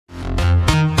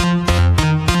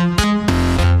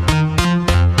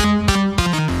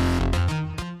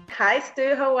Hi,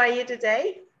 Stu. How are you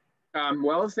today?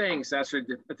 Well, thanks, Astrid.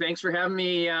 Thanks for having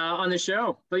me on the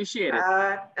show. Appreciate it.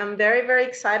 I'm very, very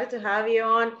excited to have you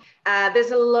on.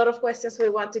 There's a lot of questions we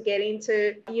want to get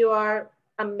into. You are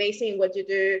amazing in what you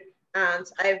do. And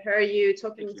I've heard you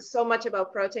talking so much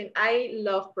about protein. I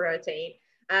love protein.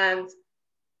 And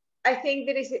I think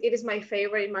that it is my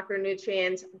favorite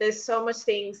macronutrient. There's so much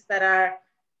things that are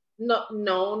not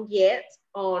known yet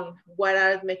on what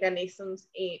are the mechanisms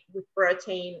with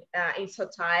protein in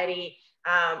satiety,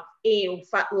 in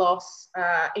fat loss,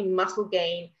 in muscle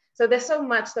gain. So there's so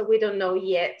much that we don't know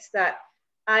yet that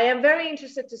I am very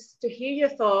interested to hear your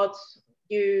thoughts,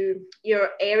 your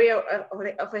area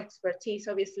of expertise,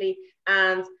 obviously,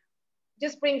 and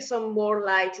just bring some more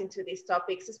light into these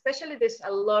topics. Especially there's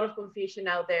a lot of confusion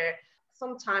out there.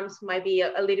 Sometimes might be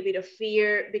a little bit of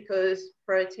fear because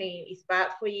protein is bad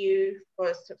for you.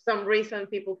 For some reason,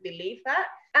 people believe that.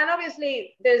 And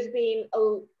obviously, there's been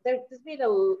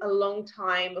a long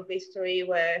time of history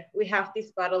where we have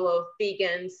this battle of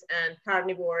vegans and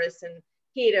carnivores and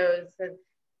ketos, and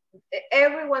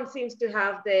everyone seems to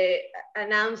have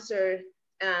an answer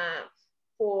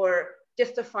for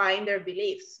justifying their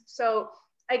beliefs. So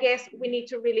I guess we need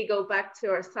to really go back to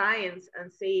our science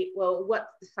and see, well,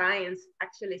 what the science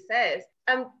actually says.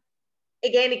 And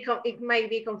again, it might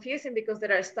be confusing because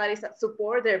there are studies that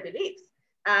support their beliefs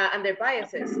and their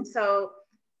biases. So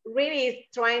really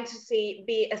trying to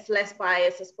be as less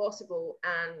biased as possible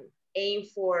and aim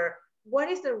for what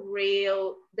is the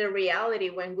reality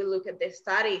when we look at the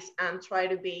studies and try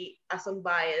to be as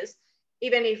unbiased,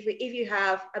 even if you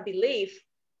have a belief.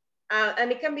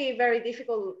 And it can be very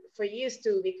difficult for you,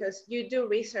 Stu, because you do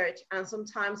research and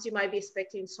sometimes you might be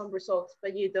expecting some results,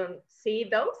 but you don't see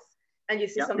those and you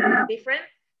see something different.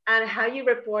 And how you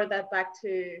report that back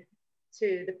to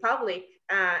the public,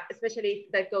 especially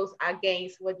if that goes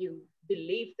against what you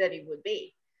believe that it would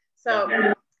be.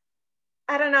 So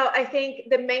I don't know. I think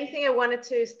the main thing I wanted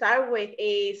to start with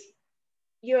is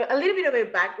a little bit of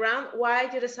a background, why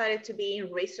you decided to be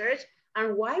in research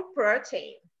and why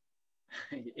protein?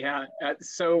 Yeah,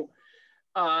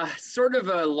 sort of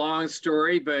a long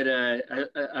story, but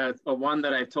a one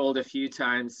that I've told a few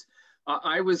times.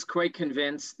 I was quite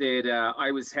convinced that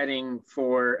I was heading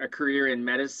for a career in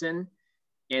medicine.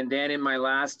 And then in my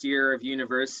last year of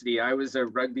university, I was a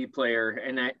rugby player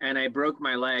and I broke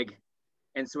my leg.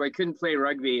 And so I couldn't play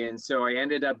rugby. And so I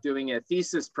ended up doing a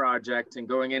thesis project and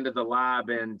going into the lab.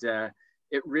 And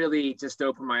it really just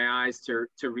opened my eyes to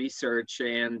research.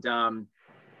 And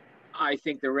I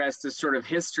think the rest is sort of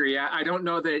history. I don't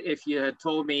know that if you had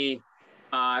told me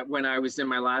when I was in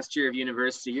my last year of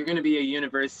university, you're going to be a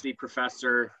university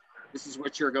professor, this is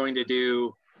what you're going to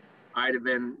do, I'd have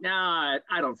been, nah,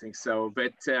 I don't think so.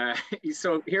 But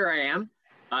so here I am.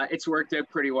 It's worked out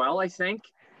pretty well, I think.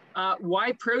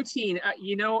 Why protein?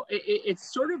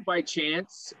 It's sort of by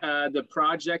chance.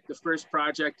 The first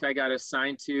project I got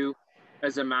assigned to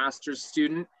as a master's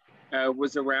student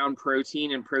was around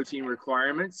protein and protein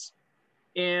requirements.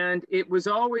 And it was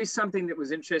always something that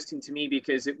was interesting to me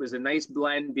because it was a nice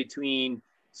blend between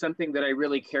something that I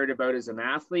really cared about as an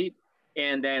athlete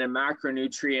and then a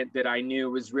macronutrient that I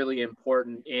knew was really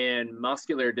important in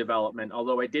muscular development,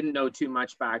 although I didn't know too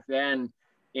much back then.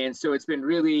 And so it's been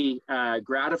really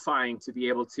gratifying to be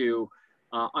able to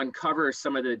uncover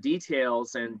some of the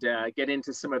details and get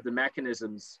into some of the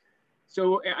mechanisms.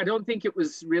 So I don't think it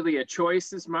was really a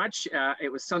choice as much. It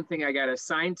was something I got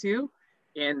assigned to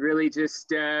and really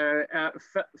just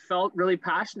felt really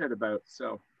passionate about.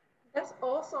 So that's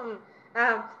awesome.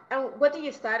 And what do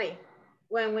you study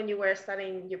when you were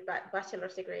studying your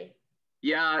bachelor's degree?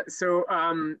 Yeah, so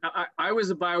I was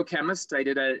a biochemist. I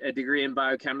did a degree in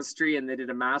biochemistry and then did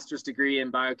a master's degree in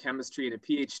biochemistry and a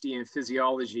PhD in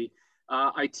physiology.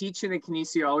 I teach in a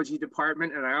kinesiology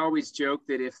department, and I always joke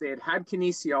that if they had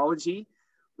kinesiology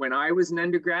when I was an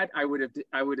undergrad, I would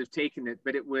have taken it.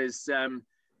 But it was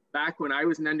back when I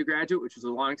was an undergraduate, which was a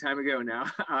long time ago now.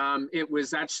 It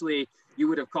was actually, you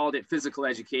would have called it physical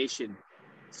education.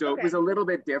 So It was a little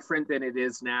bit different than it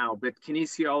is now, but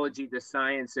kinesiology, the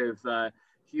science of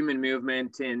human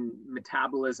movement and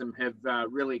metabolism have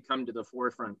really come to the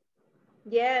forefront.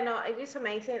 Yeah, no, it is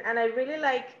amazing. And I really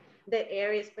like the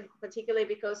areas, particularly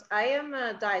because I am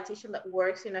a dietitian that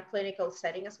works in a clinical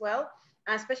setting as well,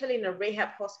 especially in a rehab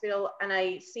hospital. And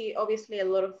I see obviously a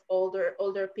lot of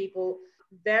older people,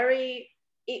 they're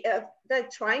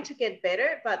trying to get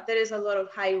better, but there is a lot of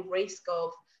high risk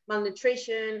of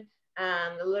malnutrition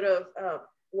and a lot of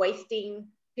wasting.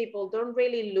 People don't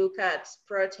really look at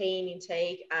protein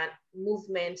intake and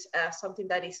movement as something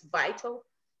that is vital.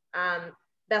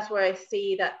 that's where I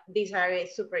see that this area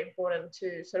is super important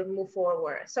to sort of move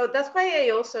forward. So that's why I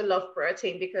also love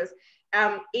protein, because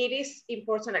it is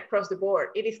important across the board.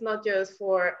 It is not just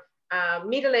for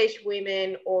middle-aged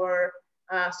women or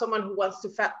someone who wants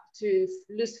to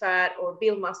lose fat or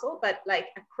build muscle, but like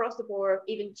across the board,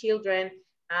 even children,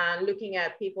 looking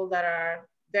at people that are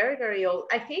very, very old.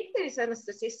 I think there is a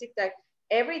statistic that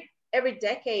every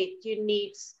decade you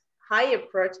need higher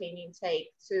protein intake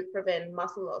to prevent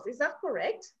muscle loss. Is that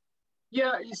correct?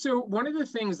 Yeah, so one of the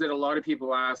things that a lot of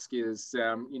people ask is,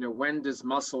 when does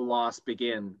muscle loss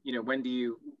begin? When do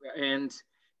you, and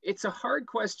it's a hard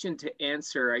question to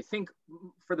answer. I think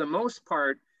for the most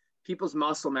part, people's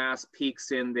muscle mass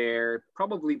peaks in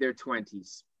probably their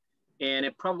 20s. And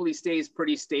it probably stays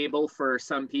pretty stable for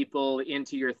some people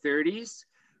into your 30s.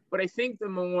 But I think the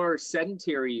more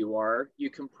sedentary you are, you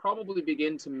can probably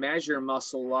begin to measure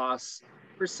muscle loss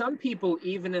for some people,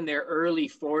 even in their early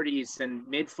 40s and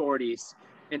mid 40s,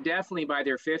 and definitely by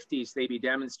their 50s, they'd be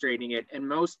demonstrating it. And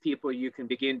most people, you can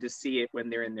begin to see it when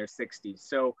they're in their 60s.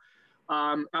 So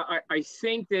I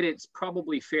think that it's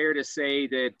probably fair to say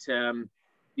that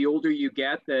the older you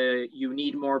get, you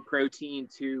need more protein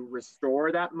to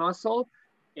restore that muscle.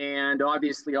 And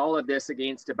obviously all of this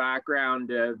against a background,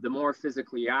 the more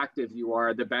physically active you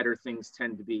are, the better things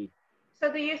tend to be.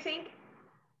 So do you think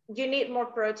you need more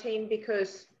protein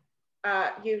because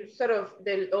you sort of,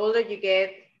 the older you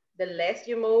get, the less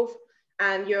you move,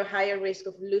 and you're higher risk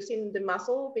of losing the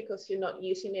muscle because you're not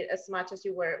using it as much as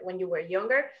you were when you were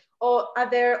younger? Or are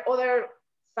there other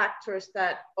factors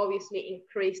that obviously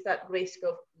increase that risk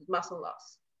of muscle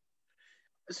loss?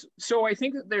 So I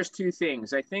think that there's two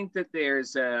things. I think that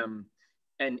there's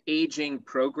an aging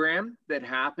program that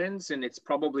happens, and it's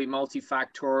probably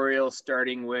multifactorial,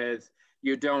 starting with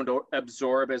you don't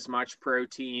absorb as much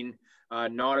protein,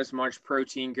 not as much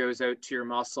protein goes out to your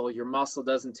muscle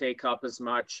doesn't take up as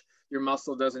much, your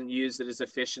muscle doesn't use it as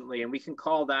efficiently, and we can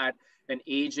call that an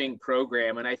aging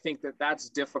program. And I think that that's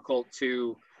difficult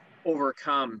to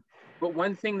overcome. But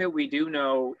one thing that we do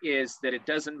know is that it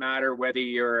doesn't matter whether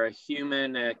you're a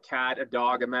human, a cat, a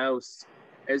dog, a mouse.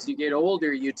 As you get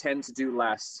older, you tend to do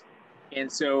less.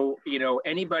 And so,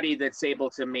 anybody that's able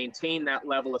to maintain that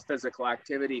level of physical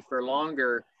activity for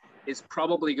longer is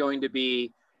probably going to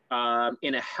be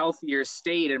in a healthier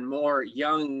state and more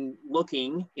young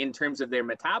looking in terms of their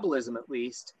metabolism, at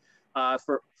least,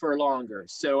 for longer.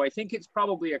 So I think it's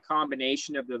probably a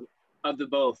combination of the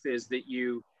both, is that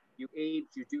you age,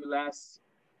 you do less,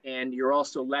 and you're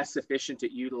also less efficient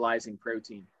at utilizing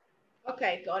protein.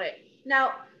 Okay, got it.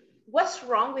 Now, what's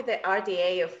wrong with the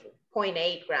RDA of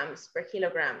 0.8 grams per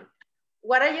kilogram?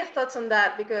 What are your thoughts on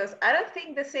that? Because I don't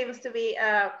think there seems to be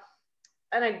an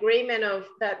agreement of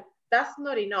that. That's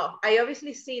not enough. I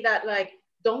obviously see that, like,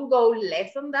 don't go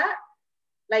less than that,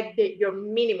 like your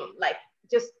minimum, like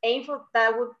just aim for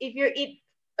that. If you eat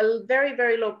a very,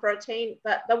 very low protein,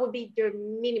 that would be your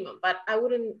minimum. But I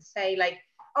wouldn't say like,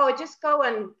 oh, just go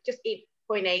and just eat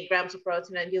 0.8 grams of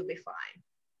protein and you'll be fine.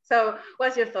 So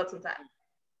what's your thoughts on that?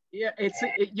 Yeah,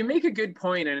 you make a good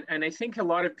point, and I think a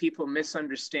lot of people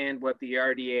misunderstand what the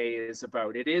RDA is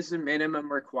about. It is a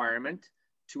minimum requirement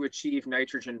to achieve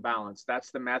nitrogen balance.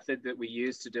 That's the method that we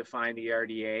use to define the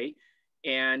RDA.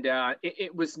 And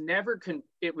it was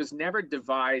never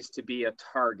devised to be a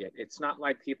target. It's not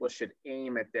like people should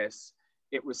aim at this.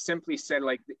 It was simply said,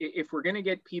 like, if we're going to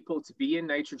get people to be in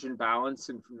nitrogen balance,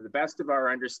 and from the best of our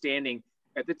understanding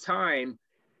at the time,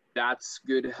 that's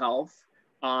good health,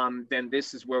 then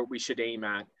this is where we should aim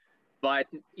at. But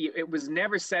it was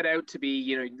never set out to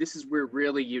be, this is where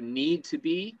really you need to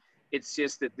be. It's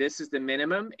just that this is the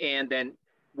minimum. And then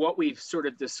what we've sort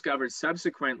of discovered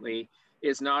subsequently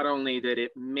is not only that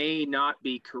it may not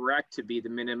be correct to be the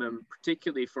minimum,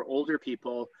 particularly for older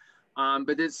people,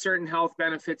 but that certain health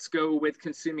benefits go with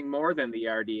consuming more than the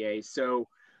RDA. So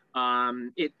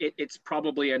it's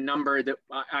probably a number that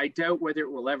I doubt whether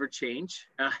it will ever change,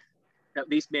 at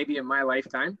least maybe in my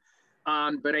lifetime.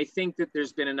 But I think that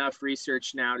there's been enough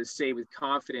research now to say with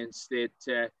confidence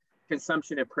that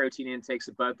consumption of protein intakes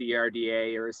above the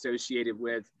RDA are associated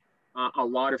with a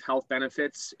lot of health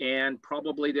benefits, and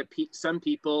probably that some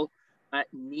people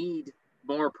need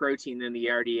more protein than the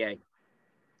RDA.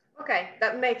 Okay,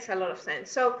 that makes a lot of sense.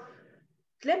 So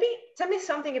tell me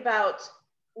something about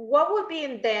what would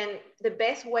be then the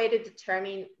best way to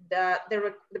determine the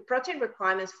protein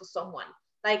requirements for someone.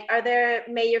 Like, are there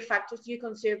major factors you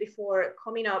consider before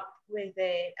coming up with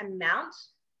the amount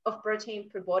of protein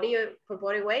per body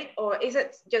weight? Or is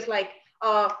it just like,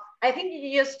 I think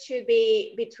you just should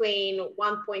be between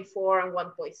 1.4 and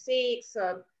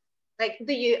 1.6. Like,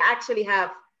 do you actually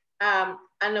have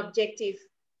an objective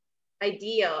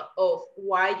idea of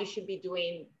why you should be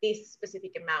doing this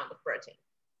specific amount of protein?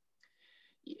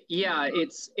 Yeah,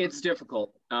 it's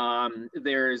difficult.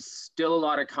 There's still a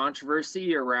lot of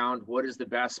controversy around what is the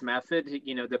best method.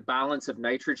 You know, the balance of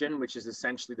nitrogen, which is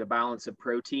essentially the balance of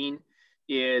protein,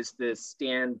 is the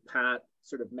stand pat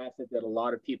sort of method that a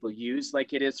lot of people use,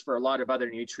 like it is for a lot of other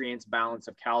nutrients, balance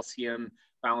of calcium,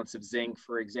 balance of zinc,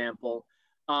 for example.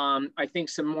 I think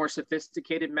some more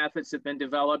sophisticated methods have been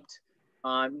developed.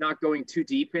 Not going too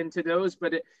deep into those,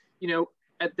 but you know,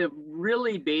 at the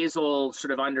really basal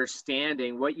sort of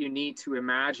understanding, what you need to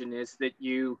imagine is that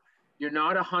you're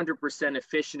not 100%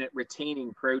 efficient at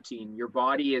retaining protein. Your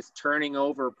body is turning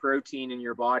over protein in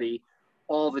your body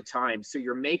all the time. So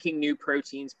you're making new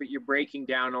proteins, but you're breaking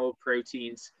down old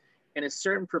proteins. And a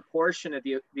certain proportion of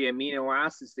the amino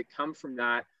acids that come from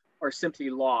that are simply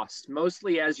lost,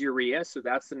 mostly as urea. So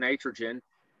that's the nitrogen,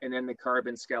 and then the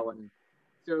carbon skeleton.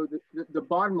 So the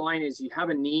bottom line is you have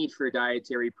a need for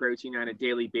dietary protein on a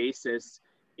daily basis.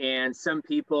 And some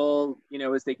people, you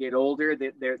know, as they get older,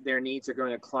 their needs are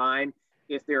going to climb.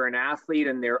 If they're an athlete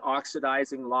and they're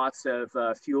oxidizing lots of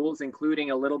fuels,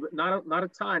 including a little bit, not a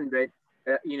ton,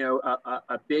 but, you know,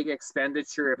 a big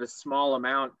expenditure of a small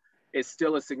amount is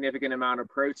still a significant amount of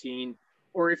protein.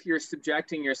 Or if you're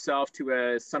subjecting yourself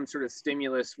to some sort of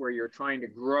stimulus where you're trying to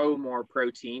grow more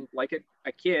protein, like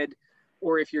a kid,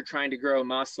 or if you're trying to grow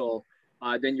muscle,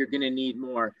 then you're going to need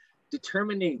more.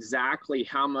 Determining exactly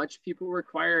how much people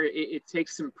require, it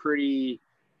takes some pretty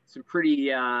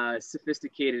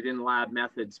sophisticated in-lab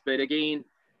methods. But again,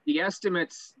 the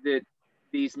estimates that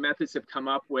these methods have come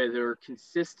up with are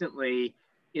consistently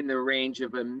in the range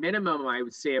of a minimum, I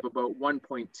would say, of about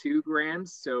 1.2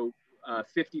 grams, so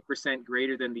 50%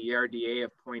 greater than the RDA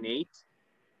of 0.8.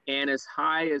 And as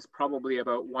high as probably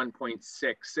about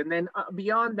 1.6. And then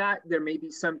beyond that, there may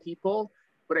be some people,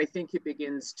 but I think it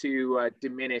begins to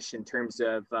diminish in terms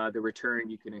of the return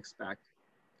you can expect.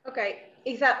 Okay,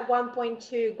 is that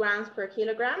 1.2 grams per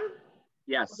kilogram?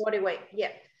 Yes. Body weight, yeah.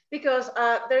 Because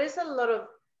there is a lot of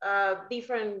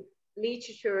different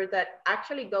literature that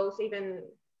actually goes even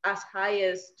as high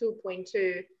as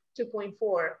 2.2,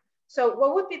 2.4. So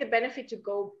what would be the benefit to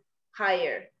go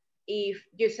higher? If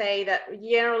you say that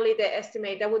generally the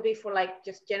estimate that would be for like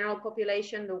just general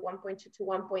population, the 1.2 to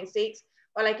 1.6,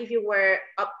 or like if you were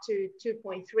up to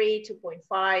 2.3,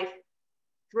 2.5,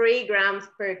 3 grams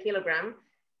per kilogram,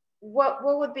 what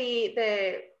would be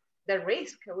the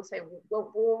risk? I would say,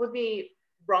 what would be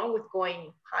wrong with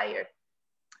going higher?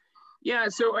 Yeah,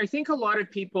 so I think a lot of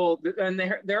people, and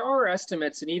there are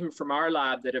estimates, and even from our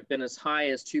lab, that have been as high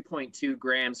as 2.2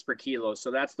 grams per kilo.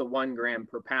 So that's the 1 gram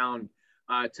per pound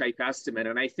type estimate.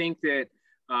 And I think that,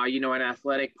 you know, in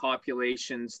athletic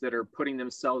populations that are putting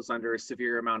themselves under a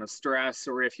severe amount of stress,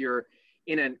 or if you're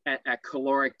in a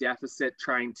caloric deficit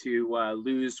trying to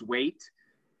lose weight,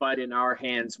 but in our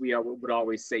hands, we would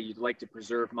always say you'd like to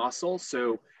preserve muscle,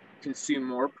 so consume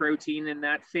more protein in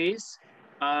that phase,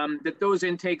 that those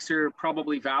intakes are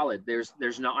probably valid.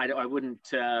 There's not, I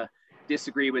wouldn't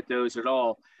disagree with those at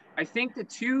all. I think the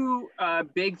two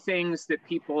big things that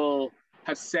people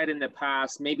have said in the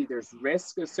past, maybe there's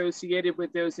risk associated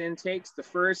with those intakes. The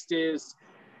first is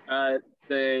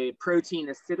the protein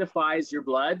acidifies your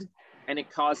blood and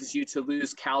it causes you to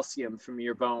lose calcium from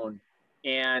your bone.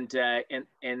 And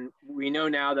we know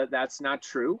now that that's not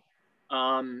true.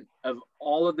 Of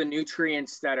all of the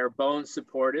nutrients that are bone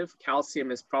supportive, calcium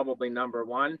is probably number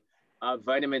one.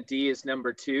 Vitamin D is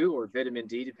number two, or vitamin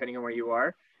D, depending on where you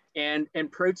are. And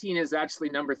protein is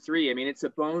actually number three. I mean, it's a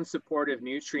bone supportive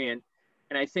nutrient.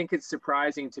 And I think it's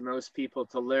surprising to most people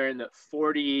to learn that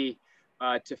 40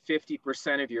 to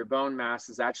 50% of your bone mass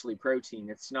is actually protein.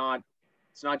 It's not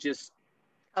just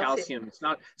calcium. It's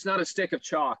not a stick of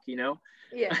chalk, you know?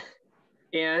 Yeah.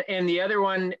 And the other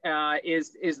one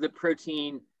is the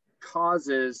protein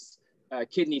causes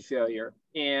kidney failure.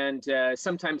 And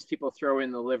sometimes people throw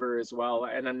in the liver as well.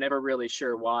 And I'm never really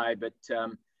sure why,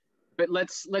 but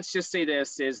let's just say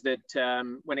this is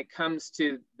that when it comes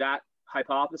to that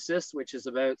hypothesis, which is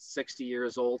about 60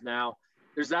 years old now,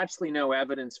 there's actually no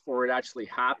evidence for it actually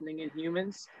happening in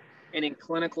humans. And in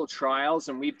clinical trials,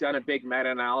 and we've done a big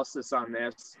meta-analysis on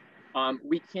this,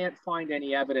 we can't find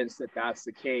any evidence that that's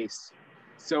the case.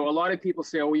 So a lot of people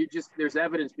say, oh, there's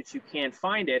evidence, but you can't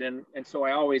find it. And so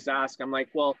I always ask, I'm like,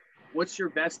 well, what's your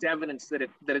best evidence that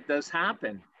it does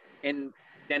happen? And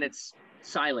then it's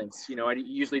silence. You know, I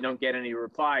usually don't get any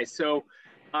replies. So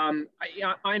I'm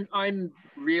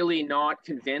really not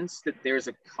convinced that there's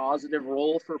a causative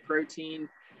role for protein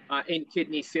in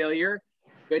kidney failure.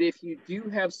 But if you do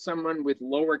have someone with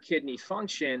lower kidney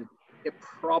function, it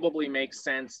probably makes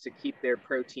sense to keep their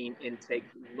protein intake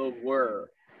lower.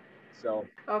 So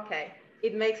okay,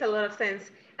 it makes a lot of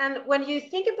sense. And when you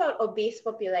think about obese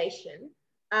population,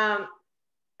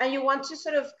 and you want to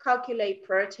sort of calculate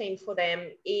protein for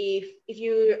them if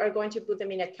you are going to put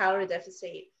them in a calorie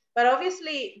deficit, but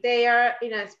obviously they are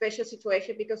in a special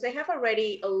situation because they have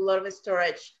already a lot of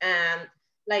storage, and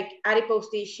like adipose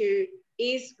tissue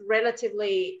is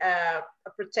relatively a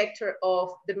protector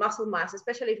of the muscle mass,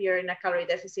 especially if you're in a calorie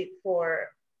deficit for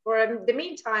the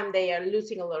meantime, they are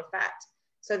losing a lot of fat.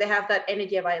 So they have that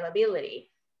energy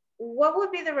availability. What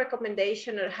would be the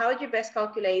recommendation, or how do you best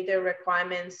calculate the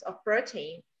requirements of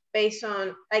protein based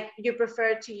on, like, you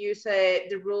prefer to use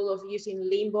the rule of using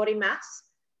lean body mass,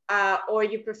 or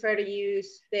you prefer to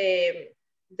use the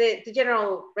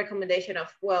general recommendation of,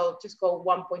 well, just go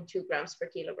 1.2 grams per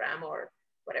kilogram or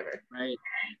whatever? right.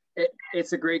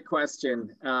 It's a great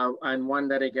question, and one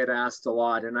that I get asked a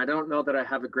lot. And I don't know that I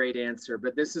have a great answer,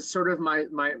 but this is sort of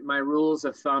my rules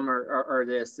of thumb are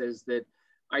this, is that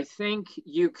I think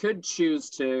you could choose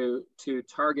to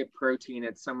target protein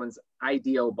at someone's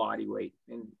ideal body weight.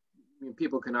 And I mean,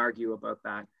 people can argue about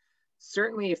that.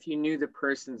 Certainly, if you knew the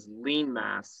person's lean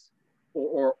mass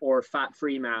or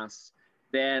fat-free mass,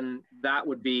 then that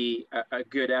would be a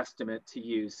good estimate to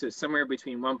use. So somewhere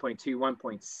between 1.2,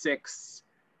 1.6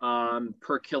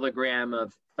 per kilogram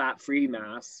of fat-free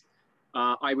mass,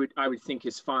 I would think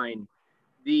is fine.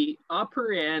 The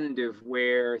upper end of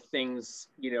where things,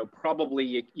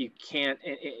 probably you can't,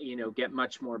 get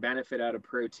much more benefit out of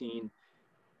protein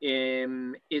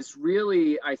is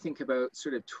really, I think, about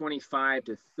sort of 25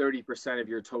 to 30% of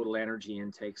your total energy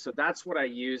intake. So that's what I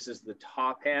use as the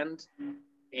top end.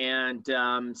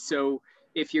 And so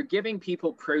if you're giving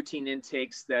people protein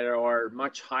intakes that are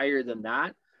much higher than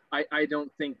that, I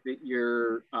don't think that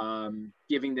you're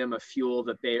giving them a fuel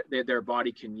that their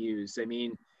body can use. I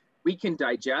mean, we can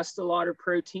digest a lot of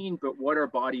protein, but what our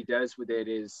body does with it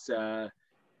is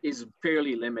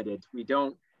fairly limited. We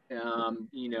don't,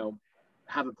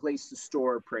 have a place to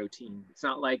store protein. It's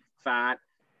not like fat.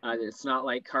 It's not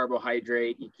like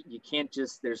carbohydrate. You can't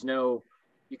just,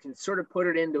 you can sort of put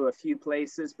it into a few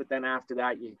places, but then after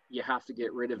that, you have to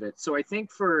get rid of it. So I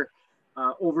think for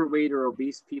overweight or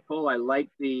obese people, I like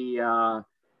the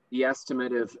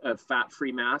estimate of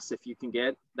fat-free mass, if you can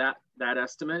get that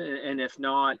estimate. And if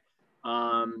not,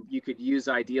 you could use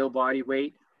ideal body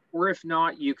weight, or if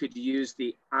not, you could use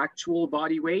the actual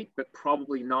body weight, but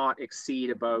probably not exceed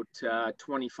about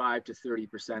 25 to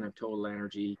 30% of total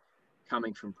energy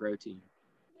coming from protein.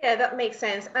 Yeah, that makes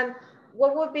sense. And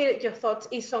what would be your thoughts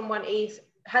if someone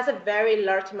has a very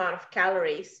large amount of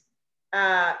calories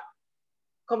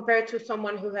compared to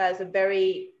someone who has a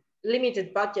very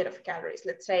limited budget of calories,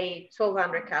 let's say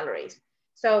 1,200 calories?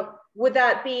 So would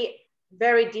that be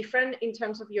very different in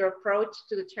terms of your approach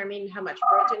to determine how much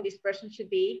protein this person should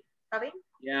be having?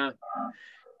 Yeah,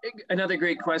 another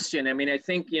great question. I mean, I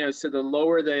think, so the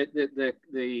lower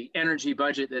the energy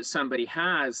budget that somebody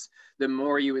has, the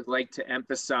more you would like to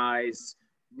emphasize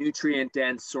nutrient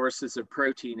dense sources of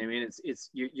protein. I mean,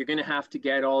 you're going to have to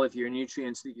get all of your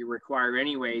nutrients that you require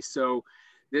anyway. So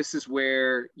this is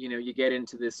where, you get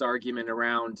into this argument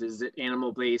around, is it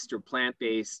animal-based or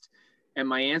plant-based? And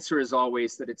my answer is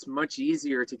always that it's much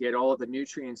easier to get all of the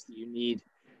nutrients that you need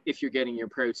if you're getting your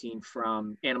protein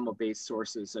from animal-based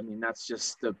sources. I mean, that's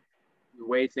just the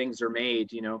way things are made,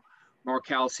 more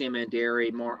calcium in dairy,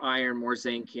 more iron, more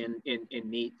zinc in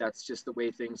meat. That's just the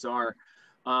way things are.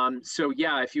 So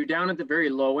yeah, if you're down at the very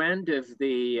low end of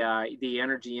the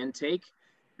energy intake,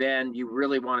 then you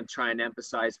really want to try and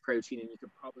emphasize protein, and you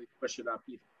could probably push it up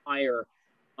even higher.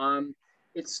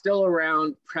 It's still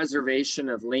around preservation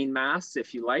of lean mass,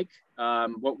 if you like,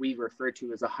 what we refer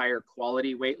to as a higher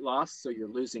quality weight loss. So you're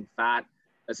losing fat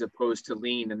as opposed to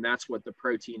lean, and that's what the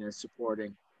protein is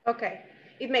supporting. Okay,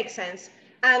 it makes sense.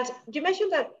 And you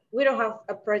mentioned that we don't have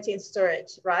a protein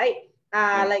storage, right?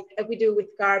 Like we do with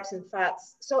carbs and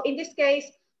fats. So in this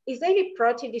case, is daily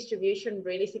protein distribution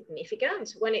really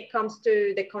significant when it comes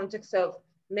to the context of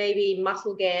maybe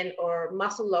muscle gain or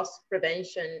muscle loss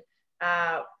prevention?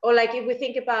 Or like if we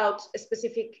think about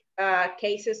specific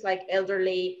cases like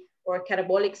elderly or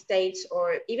catabolic states,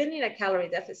 or even in a calorie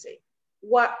deficit,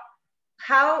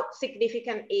 how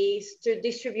significant is to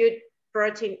distribute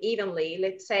protein evenly?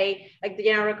 Let's say, like, the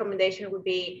general recommendation would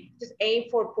be just aim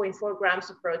for 0.4 grams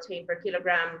of protein per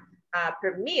kilogram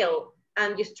per meal,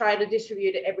 and just try to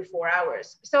distribute it every 4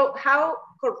 hours. So how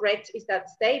correct is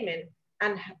that statement?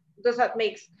 And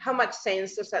how much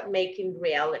sense does that make in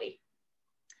reality?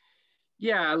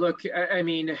 Yeah, look, I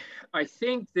mean, I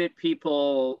think that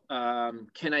people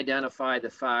can identify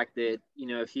the fact that, you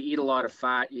know, if you eat a lot of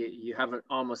fat, you have an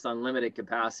almost unlimited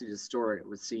capacity to store it, it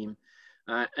would seem.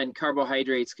 And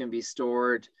carbohydrates can be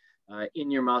stored in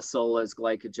your muscle as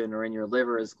glycogen or in your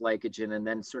liver as glycogen. And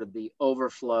then sort of the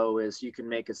overflow is you can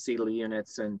make acetyl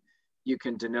units and you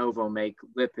can de novo make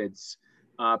lipids.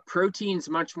 Protein's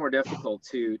much more difficult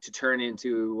to turn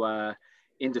into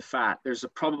fat. There's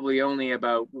probably only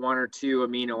about 1 or 2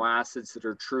 amino acids that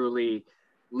are truly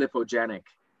lipogenic.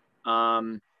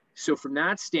 So from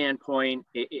that standpoint,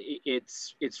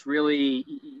 it's really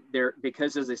there,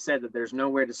 because as I said, that there's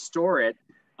nowhere to store it.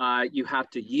 You have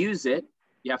to use it.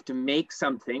 You have to make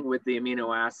something with the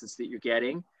amino acids that you're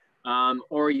getting,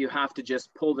 or you have to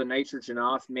just pull the nitrogen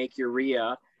off, make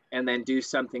urea, and then do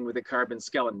something with the carbon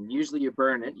skeleton. Usually you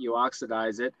burn it, you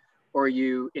oxidize it, or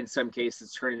you, in some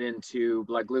cases, turn it into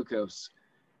blood glucose.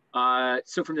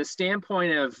 So from the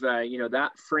standpoint of, you know,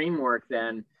 that framework,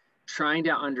 then trying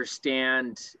to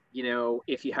understand, you know,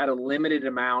 if you had a limited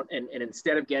amount and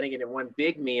instead of getting it in one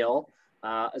big meal,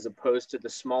 as opposed to the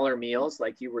smaller meals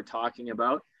like you were talking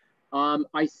about,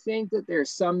 I think that there's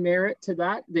some merit to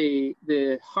that.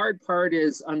 The hard part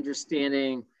is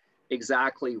understanding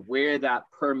exactly where that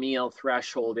per meal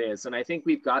threshold is. And I think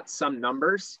we've got some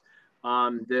numbers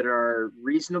that are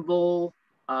reasonable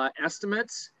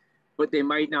estimates, but they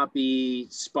might not be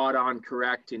spot on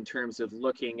correct in terms of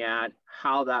looking at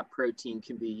how that protein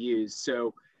can be used.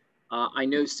 So I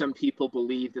know some people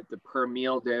believe that the per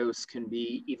meal dose can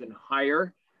be even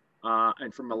higher.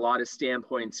 And from a lot of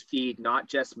standpoints, feed not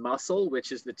just muscle,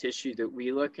 which is the tissue that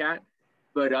we look at,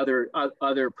 but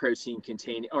other protein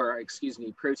containing, or excuse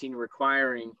me, protein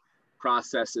requiring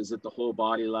processes at the whole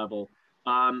body level.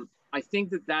 I think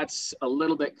that that's a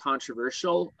little bit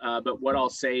controversial, but what I'll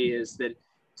say is that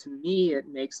to me, it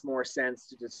makes more sense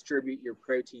to distribute your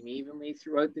protein evenly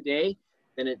throughout the day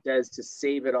than it does to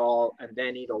save it all and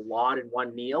then eat a lot in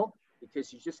one meal,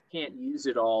 because you just can't use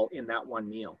it all in that one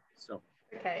meal. So.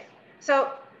 Okay,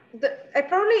 so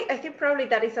I think probably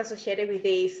that is associated with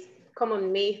this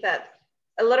common myth that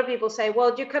a lot of people say,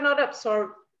 well, you cannot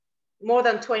absorb more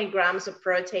than 20 grams of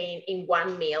protein in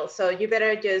one meal, so you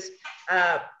better just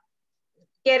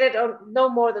get it on no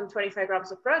more than 25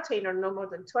 grams of protein or no more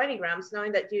than 20 grams,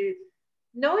 knowing that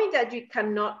you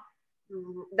cannot,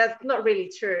 that's not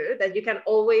really true, that you can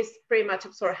always pretty much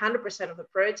absorb 100% of the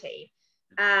protein,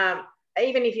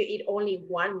 even if you eat only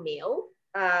one meal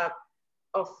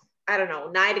of, I don't know,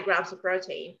 90 grams of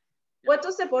protein. What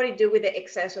does the body do with the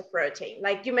excess of protein?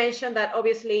 Like you mentioned that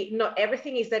obviously not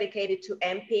everything is dedicated to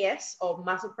MPS or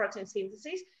muscle protein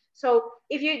synthesis. So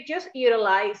if you just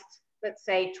utilized, let's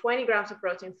say 20 grams of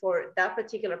protein for that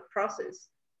particular process,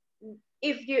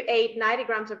 if you ate 90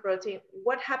 grams of protein,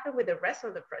 what happened with the rest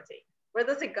of the protein? Where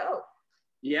does it go?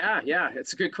 Yeah,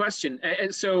 it's a good question.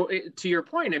 And so to your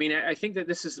point, I mean, I think that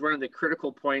this is one of the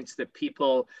critical points that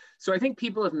people, so I think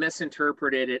people have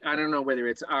misinterpreted it. I don't know whether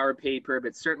it's our paper,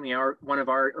 but certainly one of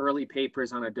our early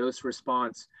papers on a dose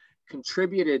response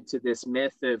contributed to this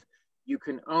myth of you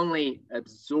can only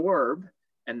absorb,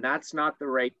 and that's not the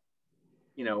right,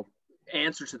 you know,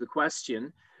 answer to the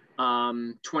question,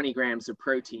 20 grams of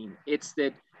protein. It's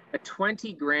that a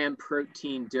 20-gram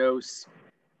protein dose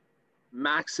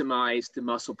maximize the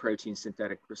muscle protein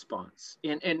synthetic response.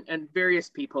 And various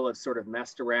people have sort of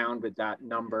messed around with that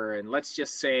number. And let's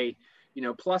just say, you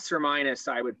know, plus or minus,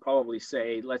 I would probably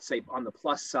say, let's say on the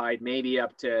plus side, maybe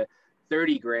up to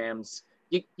 30 grams,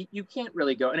 you can't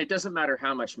really go, and it doesn't matter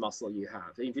how much muscle you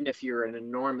have, even if you're an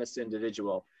enormous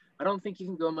individual, I don't think you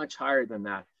can go much higher than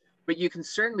that. But you can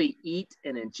certainly eat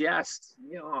and ingest,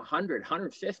 you know, 100,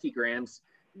 150 grams,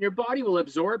 and your body will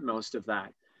absorb most of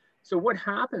that. So what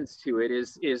happens to it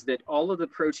is that all of the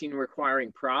protein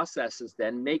requiring processes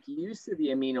then make use of the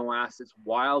amino acids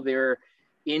while they're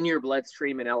in your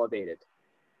bloodstream and elevated.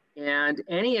 And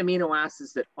any amino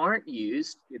acids that aren't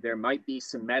used, there might be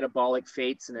some metabolic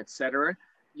fates and et cetera,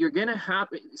 you're gonna have,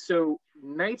 so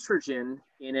nitrogen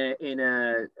in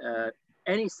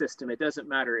any system, it doesn't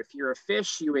matter. If you're a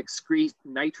fish, you excrete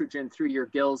nitrogen through your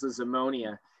gills as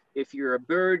ammonia. If you're a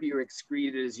bird, you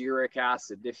excrete it as uric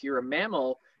acid. If you're a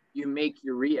mammal, you make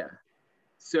urea.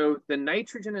 So the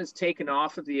nitrogen is taken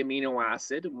off of the amino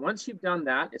acid. Once you've done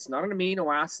that, it's not an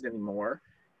amino acid anymore.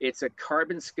 It's a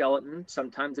carbon skeleton.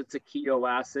 Sometimes it's a keto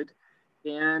acid.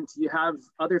 And you have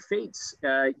other fates.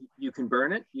 You can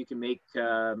burn it. You can make,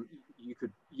 you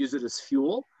could use it as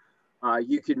fuel.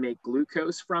 You could make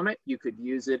glucose from it. You could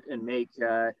use it and make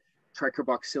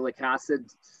tricarboxylic acid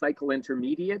cycle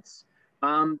intermediates.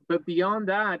 But beyond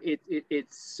that,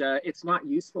 it's not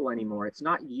useful anymore. It's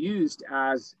not used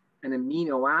as an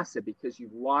amino acid because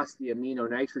you've lost the amino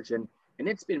nitrogen and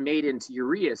it's been made into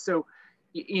urea. So,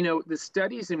 you know, the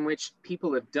studies in which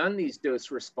people have done these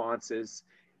dose responses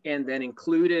and then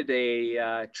included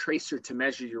a tracer to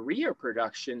measure urea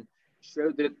production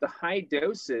showed that at the high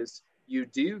doses, you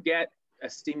do get a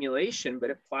stimulation,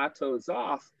 but it plateaus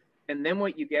off. And then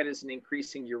what you get is an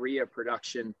increasing urea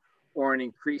production or an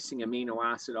increasing amino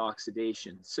acid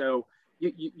oxidation. So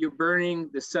you're burning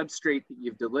the substrate that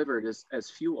you've delivered as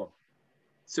fuel.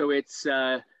 So it's,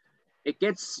 it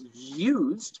gets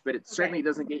used, but it certainly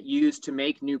doesn't get used to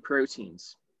make new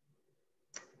proteins.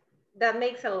 That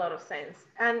makes a lot of sense.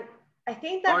 And I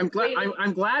think that I'm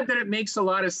glad that it makes a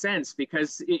lot of sense,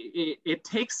 because it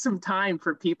takes some time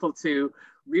for people to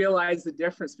realize the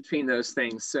difference between those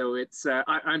things. So it's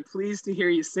I'm pleased to hear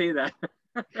you say that.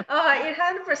 Oh, it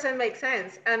 100% makes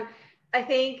sense. And I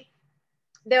think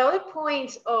the other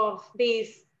point of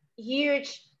this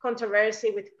huge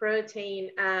controversy with protein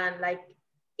and like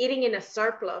eating in a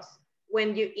surplus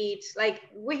when you eat, like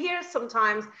we hear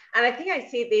sometimes, and I think I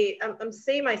see I'm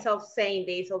seeing myself saying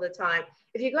this all the time,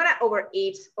 if you're gonna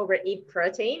overeat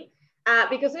protein,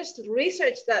 because there's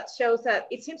research that shows that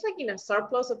it seems like in a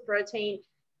surplus of protein,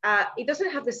 it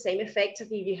doesn't have the same effect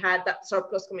as if you had that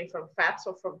surplus coming from fats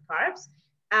or from carbs.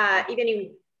 Even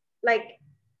in like,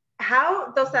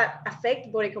 how does that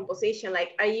affect body composition?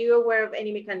 Like, are you aware of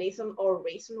any mechanism or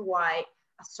reason why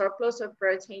a surplus of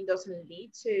protein doesn't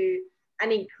lead to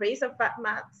an increase of fat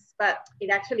mass, but it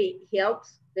actually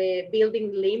helps the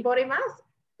building lean body mass,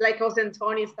 like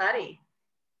Antonio's study?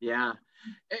 Yeah,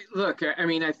 look, I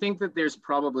mean, I think that there's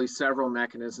probably several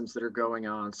mechanisms that are going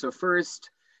on. So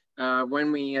first,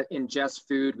 when we ingest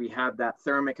food, we have that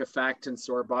thermic effect, and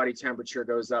so our body temperature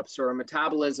goes up. So our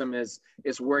metabolism is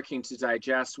working to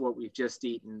digest what we've just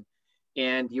eaten.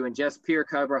 And you ingest pure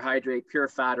carbohydrate, pure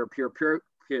fat, or pure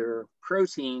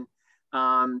protein,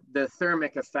 the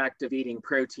thermic effect of eating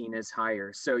protein is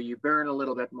higher. So you burn a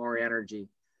little bit more energy.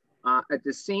 At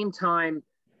the same time,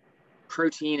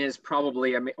 protein is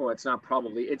probably, it's not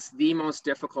probably, it's the most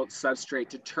difficult substrate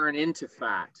to turn into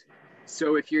fat.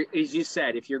 So if you're, as you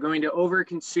said, if you're going to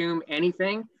overconsume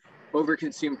anything,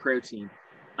 overconsume protein.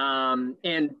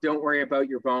 And don't worry about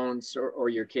your bones or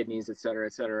your kidneys, et cetera,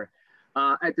 et cetera.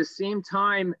 At the same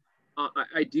time,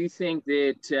 I do think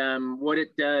that what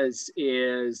it does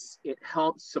is it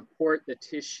helps support the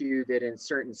tissue that in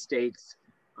certain states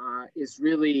is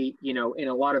really, you know, in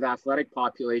a lot of athletic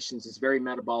populations is very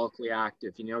metabolically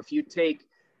active. You know, if you take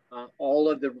all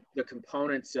of the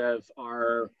components of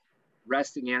our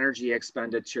resting energy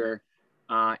expenditure,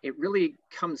 it really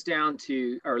comes down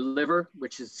to our liver,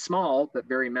 which is small but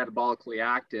very metabolically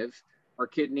active. Our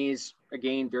kidneys,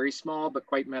 again, very small but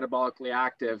quite metabolically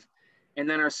active. And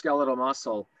then our skeletal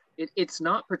muscle. It's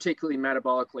not particularly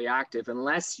metabolically active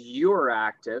unless you're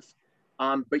active,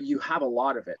 but you have a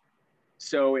lot of it.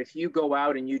 So if you go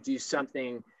out and you do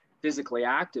something physically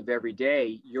active every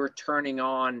day, you're turning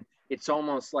on, it's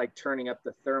almost like turning up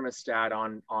the thermostat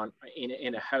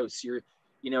in a house.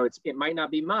 It might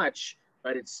not be much,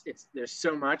 but there's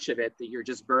so much of it that you're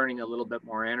just burning a little bit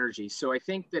more energy. So I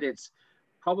think that it's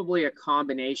probably a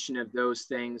combination of those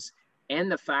things,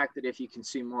 and the fact that if you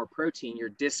consume more protein, you're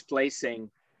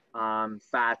displacing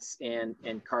fats and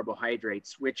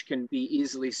carbohydrates, which can be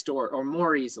easily stored, or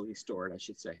more easily stored, I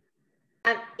should say.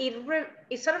 And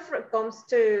it sort of comes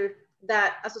to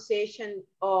that association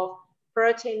of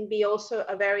protein be also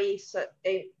a very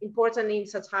important in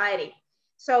satiety.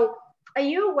 So are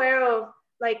you aware of,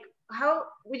 like, how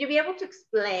would you be able to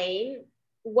explain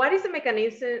what is the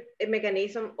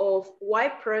mechanism of why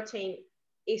protein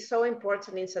is so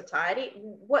important in satiety?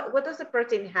 What does the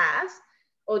protein has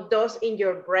or does in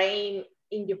your brain,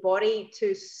 in your body,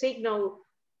 to signal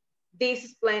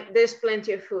there's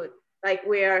plenty of food, like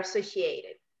we are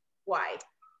associated? Why?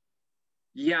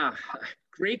 Yeah,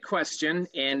 great question.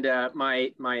 And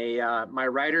my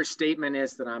writer's statement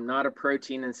is that I'm not a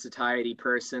protein and satiety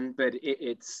person, but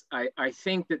I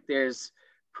think that there's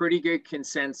pretty good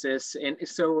consensus. And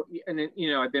so, you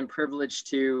know, I've been privileged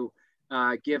to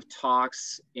give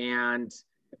talks and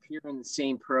appear in the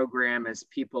same program as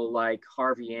people like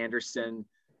Harvey Anderson,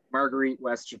 Marguerite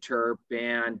Westerterp,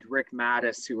 and Rick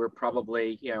Mattis, who are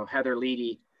probably, you know, Heather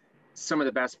Leedy, some of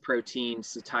the best protein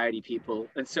satiety people.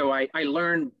 And so I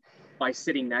learned by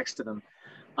sitting next to them.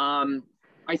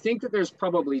 I think that there's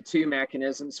probably two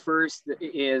mechanisms. First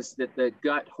is that the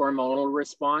gut hormonal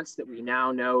response that we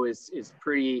now know is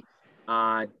pretty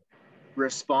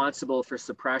responsible for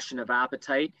suppression of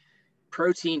appetite.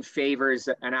 Protein favors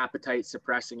an appetite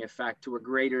suppressing effect to a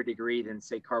greater degree than,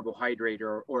 say, carbohydrate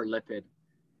or lipid.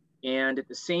 And at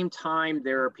the same time,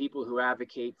 there are people who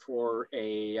advocate for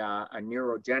a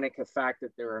neurogenic effect,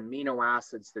 that there are amino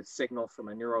acids that signal from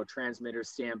a neurotransmitter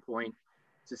standpoint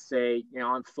to say, you know,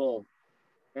 I'm full.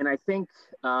 And I think,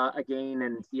 again,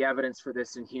 and the evidence for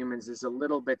this in humans is a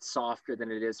little bit softer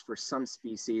than it is for some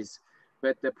species,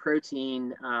 but the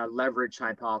protein leverage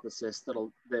hypothesis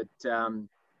that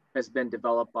has been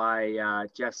developed by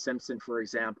Jeff Simpson, for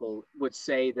example, would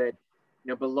say that, you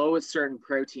know, below a certain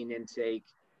protein intake,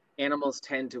 animals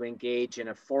tend to engage in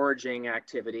a foraging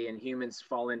activity, and humans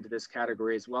fall into this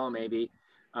category as well, maybe,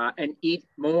 and eat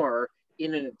more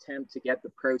in an attempt to get the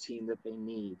protein that they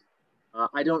need.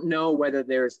 I don't know whether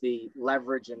there's the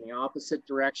leverage in the opposite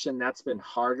direction. That's been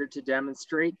harder to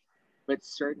demonstrate, but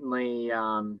certainly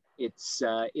it's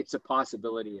a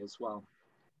possibility as well.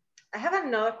 I have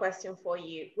another question for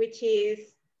you, which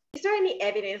is there any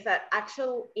evidence that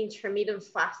actual intermittent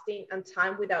fasting and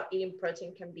time without eating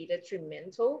protein can be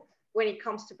detrimental when it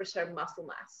comes to preserve muscle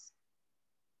mass?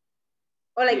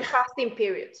 Or like fasting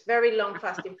periods, very long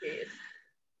fasting periods.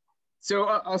 So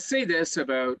I'll say this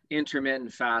about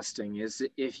intermittent fasting is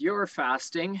if you're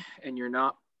fasting and you're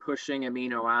not pushing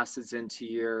amino acids into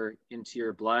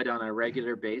your blood on a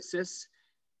regular basis,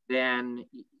 then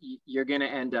you're going to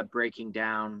end up breaking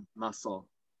down muscle.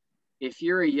 If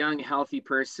you're a young, healthy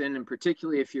person, and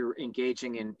particularly if you're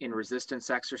engaging in resistance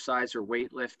exercise or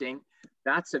weightlifting,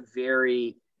 that's a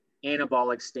very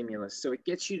anabolic stimulus. So it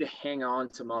gets you to hang on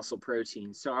to muscle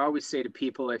protein. So I always say to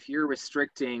people, if you're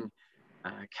restricting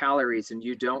calories and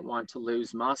you don't want to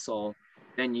lose muscle,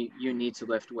 then you need to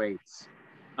lift weights.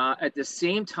 At the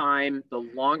same time, the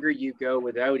longer you go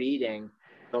without eating,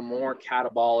 the more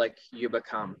catabolic you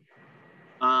become.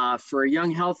 For a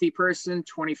young, healthy person,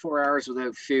 24 hours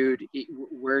without food,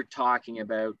 we're talking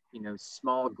about, you know,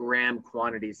 small gram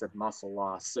quantities of muscle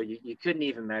loss. So you couldn't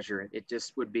even measure it. It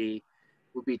just would be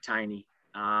tiny.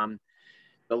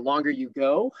 The longer you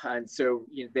go, and so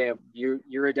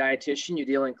you're a dietitian, you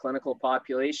deal in clinical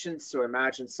populations. So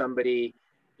imagine somebody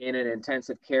in an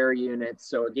intensive care unit.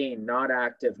 So again, not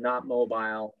active, not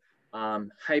mobile,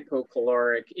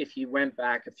 hypocaloric. If you went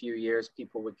back a few years,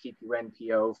 people would keep you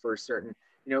NPO for certain,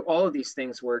 you know, all of these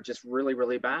things were just really,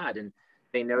 really bad. And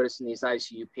they noticed in these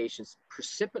ICU patients,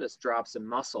 precipitous drops in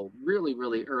muscle really,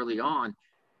 really early on.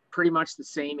 Pretty much the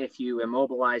same if you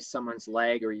immobilize someone's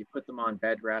leg or you put them on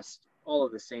bed rest, all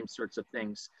of the same sorts of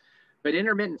things. But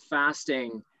intermittent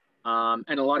fasting,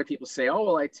 and a lot of people say, oh,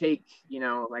 well, I take, you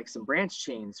know, like some branch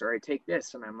chains or I take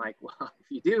this. And I'm like, well,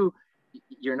 if you do,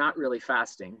 you're not really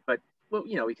fasting, but well,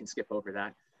 you know, we can skip over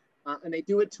that. And they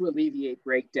do it to alleviate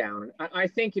breakdown. I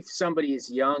think if somebody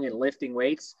is young and lifting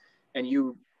weights and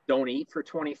you don't eat for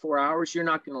 24 hours, you're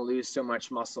not going to lose so much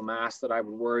muscle mass that I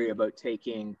would worry about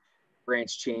taking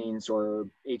branch chains or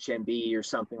HMB or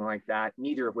something like that,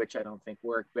 neither of which I don't think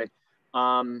work, but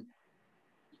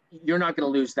you're not going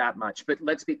to lose that much. But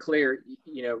let's be clear,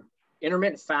 you know,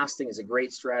 intermittent fasting is a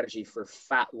great strategy for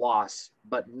fat loss,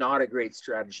 but not a great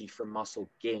strategy for muscle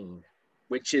gain,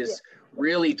 which is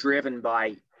really driven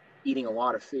by eating a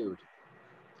lot of food.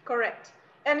 Correct.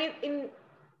 And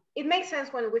it makes sense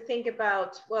when we think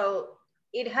about, well,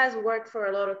 it has worked for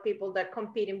a lot of people that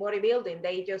compete in bodybuilding.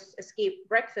 They just skip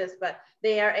breakfast, but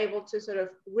they are able to sort of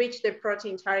reach their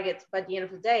protein targets by the end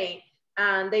of the day,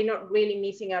 and they're not really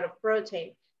missing out of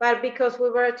protein. But because we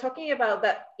were talking about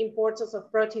the importance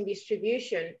of protein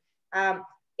distribution,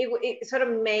 it sort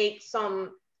of makes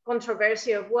some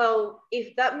controversy of, well,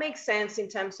 if that makes sense in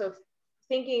terms of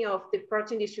thinking of the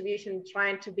protein distribution,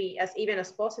 trying to be as even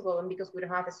as possible, and because we don't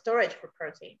have a storage for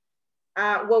protein,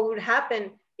 what would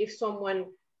happen if someone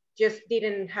just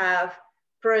didn't have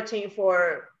protein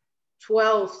for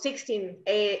 12, 16,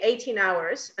 18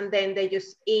 hours, and then they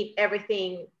just eat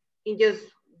everything in just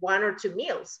 1 or 2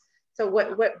 meals? So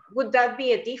what would that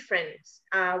be a difference?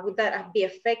 Would that be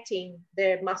affecting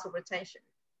their muscle retention?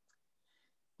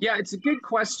 Yeah, it's a good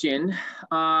question.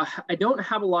 I don't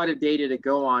have a lot of data to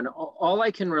go on. All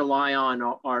I can rely on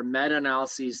are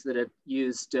meta-analyses that have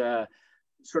used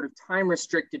sort of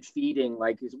time-restricted feeding,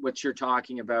 like what you're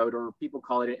talking about, or people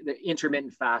call it the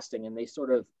intermittent fasting, and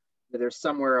they're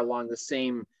somewhere along the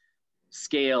same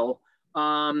scale.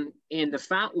 And the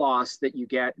fat loss that you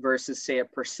get versus, say, a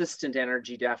persistent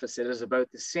energy deficit is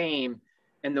about the same,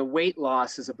 and the weight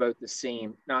loss is about the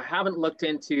same. Now, I haven't looked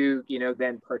into, you know,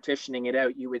 then partitioning it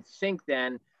out. You would think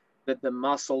then that the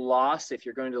muscle loss, if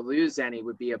you're going to lose any,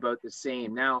 would be about the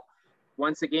same. Now,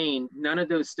 once again, none of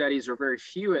those studies, or very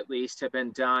few at least, have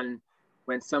been done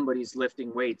when somebody's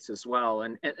lifting weights as well.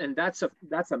 And that's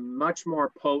a much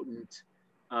more potent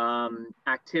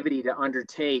activity to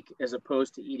undertake as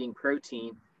opposed to eating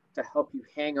protein. to help you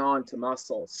hang on to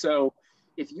muscle. So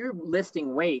if you're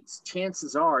lifting weights,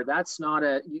 chances are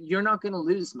you're not going to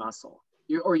lose muscle.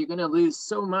 You're going to lose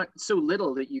so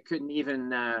little that you couldn't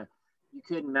even, you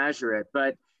couldn't measure it,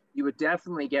 but you would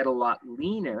definitely get a lot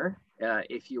leaner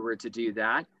if you were to do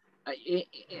that.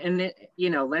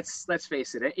 Let's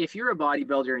face it, if you're a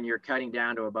bodybuilder and you're cutting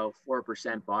down to about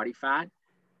 4% body fat,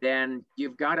 then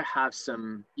you've got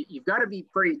to be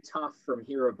pretty tough from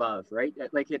here above, right?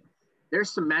 There's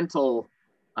some mental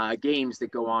games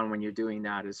that go on when you're doing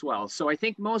that as well. So I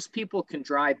think most people can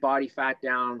drive body fat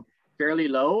down fairly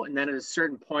low, and then at a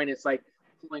certain point, it's like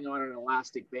pulling on an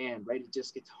elastic band, right? It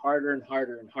just gets harder and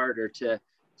harder and harder to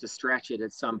stretch it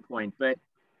at some point. But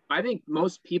I think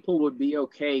most people would be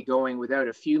okay going without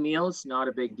a few meals, not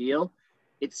a big deal.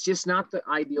 It's just not the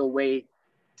ideal way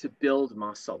to build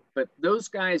muscle. But those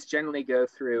guys generally go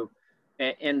through,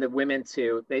 and the women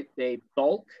too, they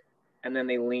bulk and then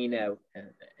they lean out,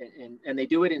 and they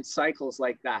do it in cycles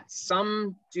like that.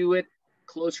 Some do it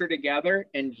closer together,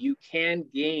 and you can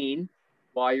gain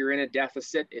while you're in a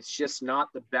deficit. It's just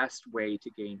not the best way to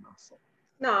gain muscle.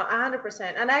 No,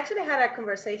 100%. And I actually had a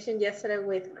conversation yesterday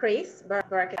with Chris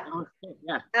Barker. Oh,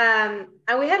 yeah. And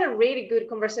we had a really good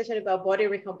conversation about body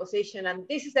recomposition. And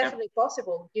this is definitely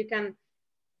possible. You can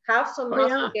have some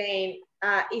muscle gain,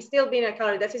 it's still being a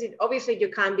calorie deficit. Obviously, you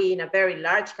can be in a very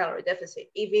large calorie deficit.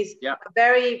 If it's a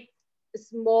very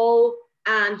small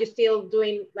and you're still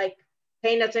doing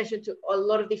paying attention to a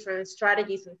lot of different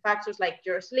strategies and factors like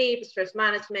your sleep, stress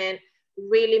management,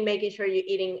 really making sure you're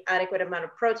eating adequate amount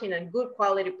of protein and good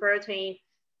quality protein,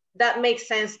 that makes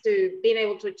sense to being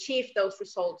able to achieve those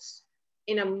results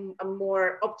in a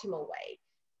more optimal way.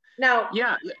 Now,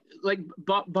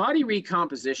 body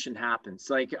recomposition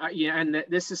happens. And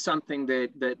this is something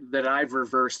that I've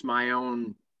reversed my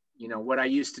own, what I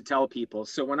used to tell people.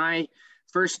 So when I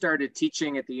first started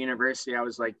teaching at the university, I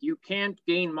was like, you can't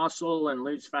gain muscle and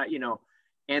lose fat,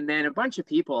 and then a bunch of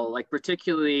people,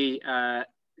 particularly,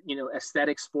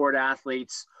 aesthetic sport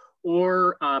athletes,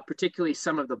 or particularly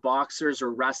some of the boxers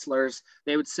or wrestlers,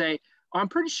 they would say, I'm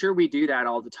pretty sure we do that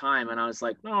all the time. And I was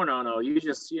like, no, you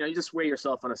just weigh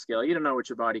yourself on a scale. You don't know what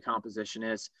your body composition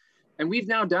is. And we've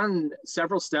now done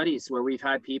several studies where we've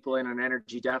had people in an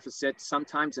energy deficit,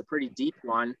 sometimes a pretty deep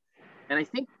one. And I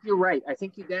think you're right. I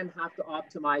think you then have to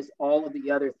optimize all of the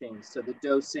other things. So the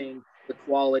dosing, the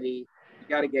quality, you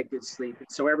got to get good sleep. And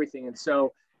so everything. And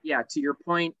so, yeah, to your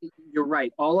point, you're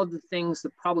right. All of the things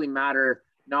that probably matter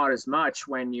not as much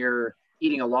when you're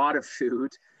eating a lot of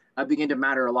food begin to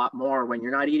matter a lot more when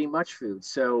you're not eating much food.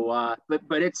 So,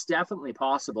 but it's definitely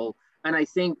possible. And I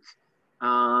think,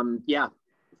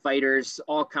 fighters,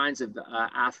 all kinds of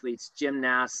athletes,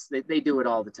 gymnasts, they do it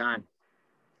all the time.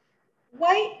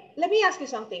 Let me ask you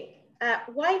something.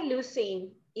 Why leucine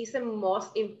is the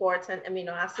most important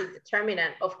amino acid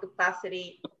determinant of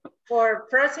capacity for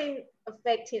protein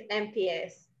affecting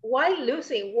MPS? Why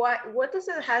leucine? What does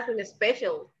it have in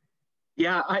special?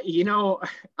 Yeah,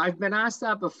 I've been asked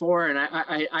that before, and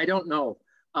I don't know.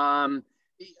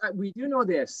 We do know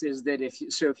this is that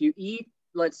if you eat,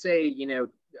 let's say,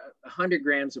 100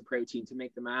 grams of protein, to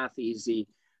make the math easy,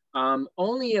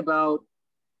 only about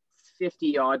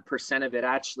 50% of it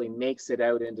actually makes it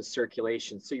out into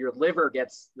circulation. So your liver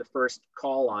gets the first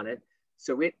call on it.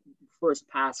 So it first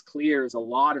pass clears a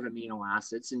lot of amino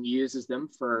acids and uses them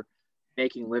for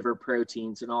making liver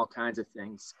proteins and all kinds of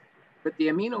things. But the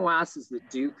amino acids that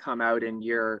do come out in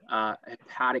your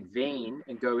hepatic vein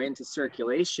and go into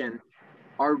circulation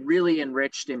are really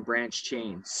enriched in branched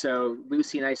chains. So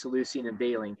leucine, isoleucine, and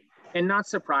valine. And not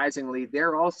surprisingly,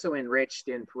 they're also enriched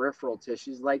in peripheral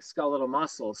tissues like skeletal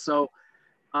muscle. So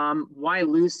why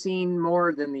leucine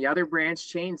more than the other branched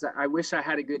chains? I wish I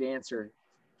had a good answer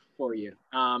for you.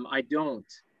 I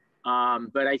don't.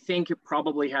 But I think it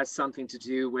probably has something to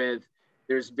do with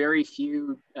there's very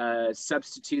few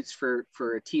substitutes for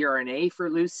a tRNA for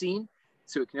leucine.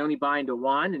 So it can only bind to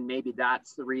one, and maybe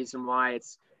that's the reason why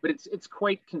it's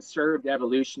quite conserved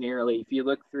evolutionarily. If you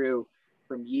look through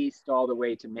from yeast all the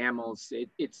way to mammals,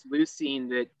 it's leucine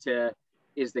that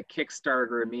is the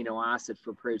kickstarter amino acid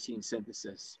for protein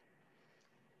synthesis.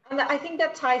 And I think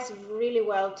that ties really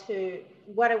well to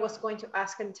what I was going to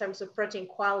ask in terms of protein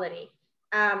quality.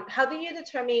 How do you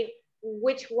determine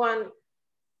which one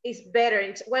is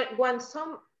better?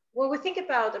 When we think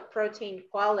about the protein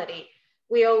quality,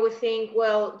 we always think,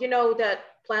 well, that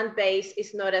plant-based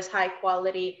is not as high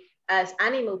quality as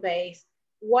animal-based.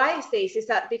 Why is this? Is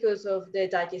that because of the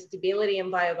digestibility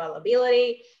and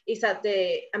bioavailability? Is that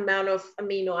the amount of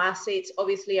amino acids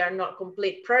obviously are not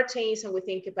complete proteins, and we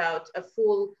think about a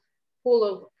full pool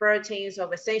of proteins,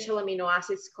 of essential amino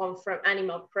acids come from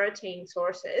animal protein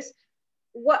sources.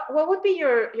 What would be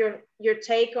your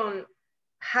take on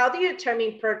how do you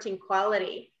determine protein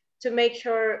quality to make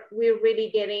sure we're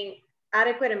really getting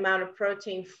adequate amount of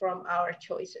protein from our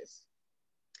choices?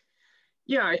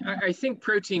 Yeah, I think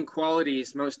protein quality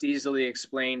is most easily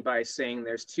explained by saying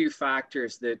there's two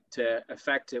factors that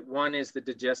affect it. One is the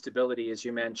digestibility, as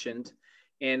you mentioned.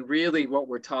 And really what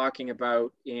we're talking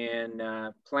about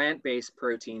in plant-based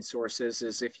protein sources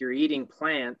is if you're eating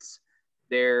plants,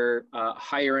 they're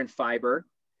higher in fiber,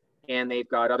 and they've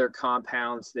got other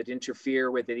compounds that interfere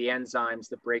with the enzymes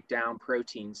that break down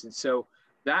proteins. And so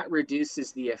that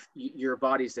reduces your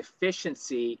body's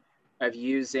efficiency of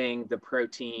using the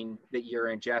protein that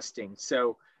you're ingesting.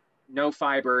 So no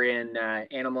fiber in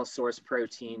animal source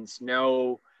proteins,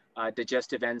 no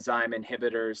digestive enzyme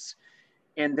inhibitors.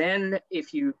 And then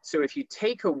if you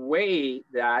take away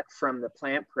that from the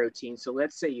plant protein, so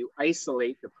let's say you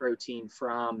isolate the protein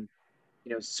from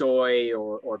soy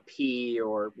or pea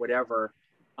or whatever,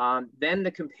 then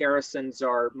the comparisons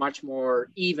are much more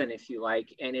even, if you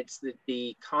like, and it's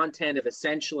the content of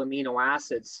essential amino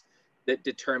acids that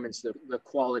determines the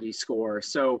quality score.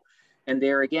 So, and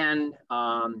there again,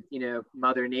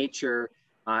 Mother Nature,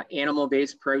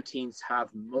 animal-based proteins have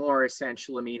more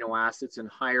essential amino acids and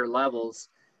higher levels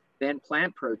than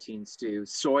plant proteins do.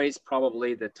 Soy is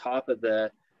probably the top of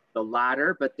the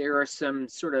ladder, but there are some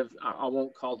sort of, I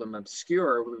won't call them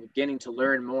obscure, we're beginning to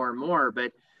learn more and more,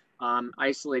 but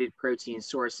isolated protein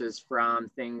sources from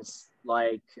things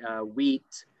like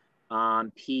wheat,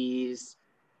 peas,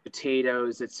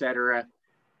 potatoes, etc.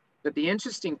 But the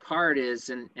interesting part is,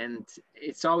 and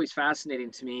it's always fascinating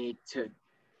to me to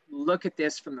look at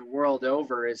this from the world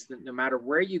over, is that no matter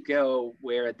where you go,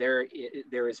 where there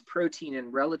is protein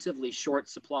in relatively short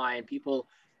supply and people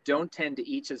don't tend to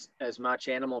eat as much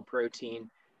animal protein,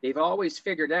 they've always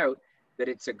figured out that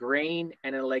it's a grain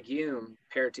and a legume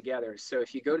paired together. So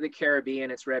if you go to the Caribbean,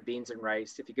 it's red beans and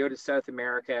rice. If you go to South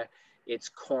America, it's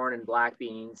corn and black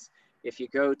beans. If you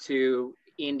go to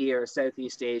India or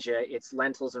Southeast Asia, it's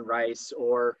lentils and rice,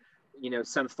 or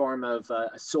some form of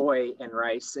soy and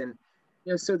rice. And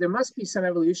so there must be some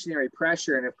evolutionary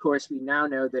pressure. And of course, we now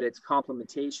know that it's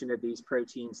complementation of these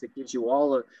proteins that gives you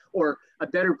or a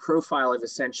better profile of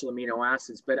essential amino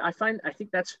acids. But I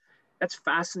think that's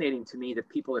fascinating to me that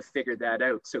people have figured that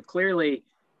out. So clearly,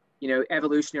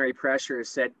 evolutionary pressure has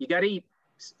said you got to eat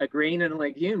a grain and a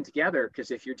legume together,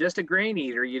 because if you're just a grain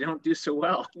eater, you don't do so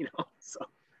well. So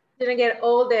you don't get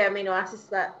all the amino acids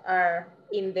that are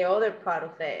in the other part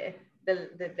of the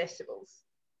vegetables.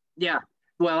 Yeah.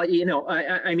 Well,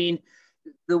 I mean,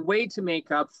 the way to make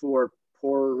up for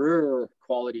poorer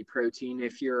quality protein,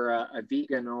 if you're a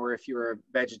vegan or if you're a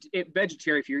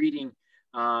vegetarian, if you're eating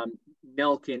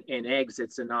milk and eggs,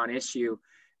 it's a non-issue,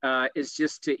 is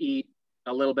just to eat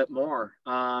a little bit more.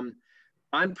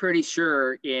 I'm pretty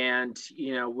sure, and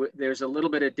there's a little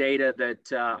bit of data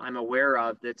that I'm aware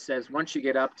of that says once you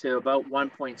get up to about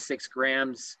 1.6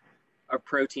 grams of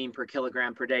protein per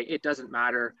kilogram per day, it doesn't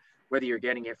matter whether you're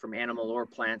getting it from animal or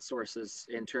plant sources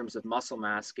in terms of muscle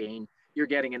mass gain, you're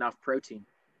getting enough protein.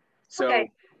 So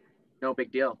okay. No big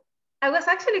deal. I was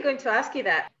actually going to ask you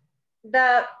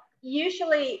that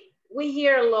usually we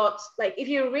hear a lot, like if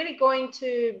you're really going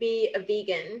to be a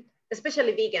vegan,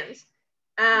 especially vegans,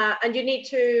 and you need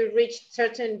to reach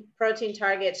certain protein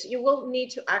targets, you will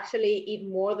need to actually eat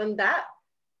more than that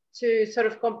to sort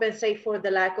of compensate for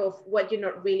the lack of what you're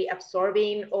not really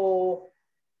absorbing, or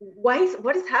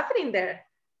what is happening there?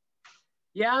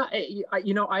 Yeah, I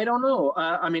don't know.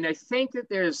 I mean, I think that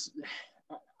there's,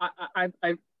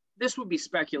 this would be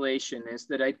speculation, is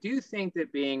that I do think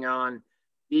that being on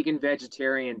vegan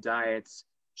vegetarian diets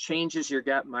changes your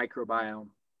gut microbiome.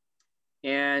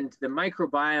 And the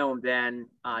microbiome, then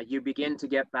you begin to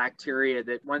get bacteria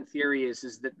that, one theory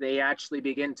is that they actually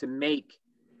begin to make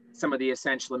some of the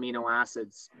essential amino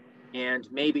acids. And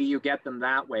maybe you get them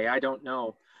that way, I don't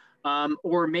know.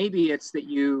 Or maybe it's that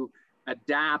you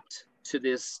adapt to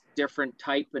this different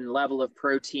type and level of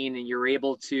protein, and you're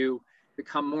able to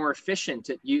become more efficient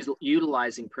at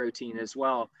utilizing protein as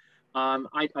well.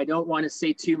 I don't want to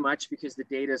say too much because the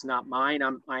data is not mine.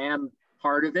 I am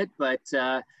part of it, but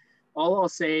all I'll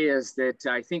say is that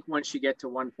I think once you get to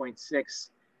 1.6,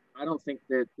 I don't think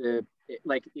that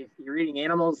like if you're eating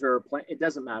animals or plant, it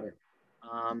doesn't matter.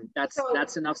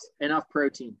 That's enough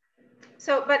protein.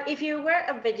 So, but if you were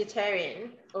a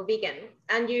vegetarian or vegan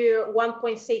and your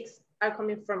 1.6 are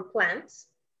coming from plants,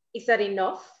 is that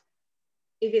enough?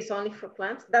 If it's only for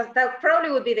plants, that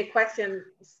probably would be the question.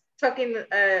 Talking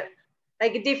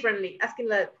like differently, asking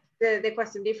the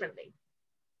question differently.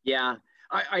 Yeah,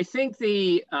 I think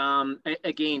the,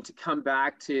 again, to come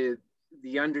back to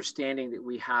the understanding that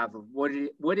we have of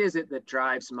what is it that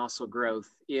drives muscle growth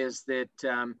is that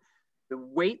the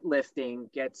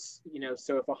weightlifting gets,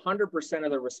 so if 100%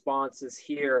 of the response is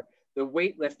here, the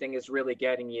weightlifting is really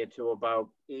getting you to about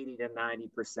 80 to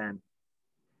 90%.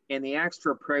 And the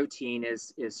extra protein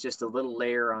is just a little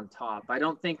layer on top. I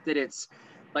don't think that it's,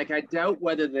 like, I doubt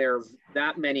whether there are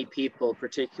that many people,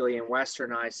 particularly in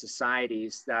westernized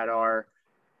societies, that are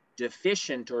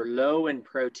deficient or low in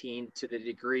protein to the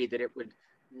degree that it would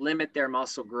limit their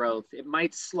muscle growth. It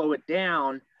might slow it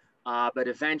down, but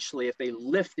eventually if they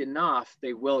lift enough,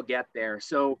 they will get there.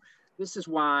 So this is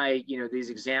why, these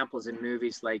examples in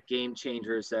movies like Game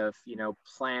Changers of,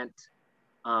 plant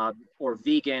or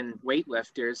vegan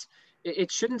weightlifters,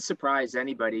 it shouldn't surprise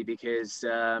anybody because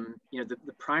the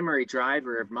primary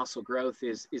driver of muscle growth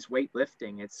is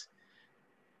weightlifting. It's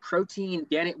protein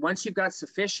getting, once you've got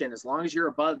sufficient, as long as you're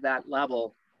above that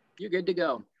level, you're good to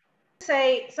go.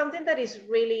 Say something that is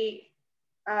really,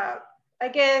 I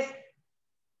guess,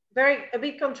 a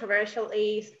bit controversial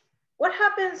is what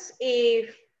happens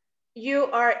if you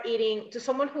are eating to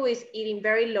someone who is eating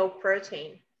very low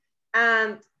protein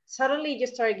and suddenly you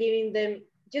start giving them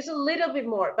just a little bit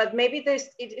more, but maybe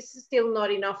it's still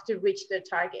not enough to reach their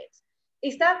targets.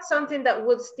 Is that something that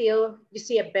would still, you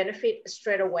see a benefit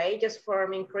straight away just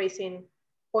from increasing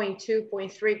 0.2,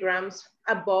 0.3 grams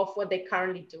above what they're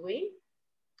currently doing?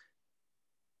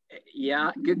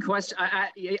 Yeah, good question.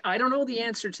 I don't know the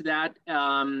answer to that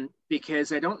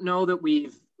because I don't know that we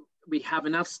have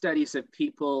enough studies of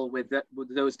people with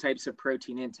those types of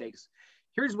protein intakes.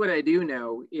 Here's what I do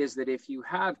know is that if you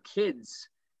have kids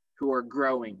who are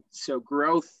growing, so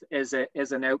growth as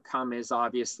an outcome is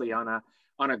obviously on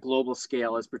a global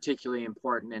scale is particularly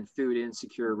important in food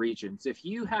insecure regions. If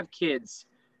you have kids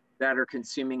that are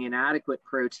consuming inadequate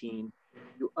protein,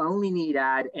 you only need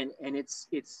and it's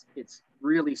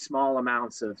really small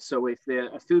amounts of, so if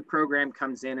a food program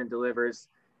comes in and delivers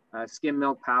skim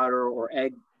milk powder or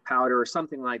egg powder or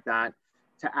something like that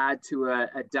to add to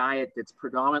a diet that's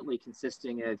predominantly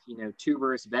consisting of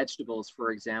tubers, vegetables,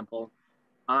 for example,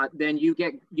 then you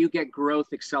get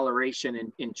growth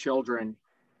acceleration in children,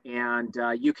 and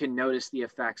you can notice the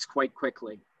effects quite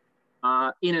quickly.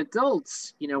 In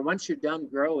adults, once you're done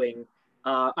growing,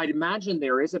 I'd imagine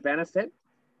there is a benefit.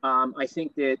 I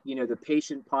think that, the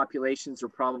patient populations are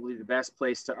probably the best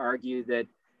place to argue that,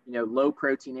 low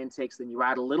protein intakes, then you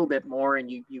add a little bit more and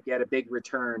you get a big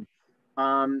return.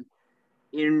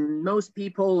 In most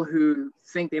people who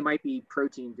think they might be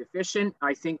protein deficient,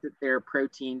 I think that they're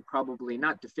protein probably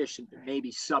not deficient, but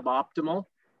maybe suboptimal.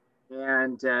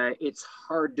 And it's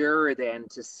harder then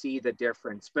to see the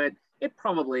difference, but it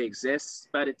probably exists,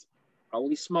 but it's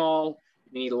probably small.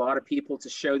 You need a lot of people to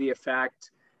show the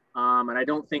effect. And I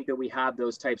don't think that we have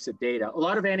those types of data. A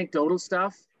lot of anecdotal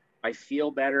stuff. I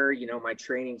feel better, my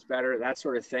training's better, that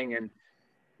sort of thing. And,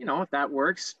 if that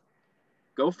works,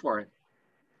 go for it.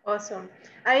 Awesome.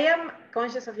 I am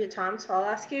conscious of your time, so I'll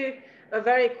ask you a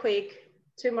very quick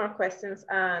 2 more questions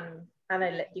and I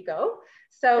let you go.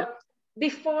 So yep.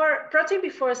 Protein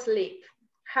before sleep,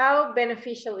 how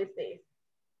beneficial is this?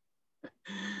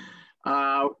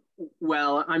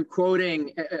 Well, I'm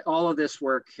quoting all of this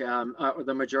work,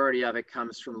 the majority of it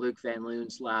comes from Luc Van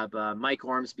Loon's lab. Mike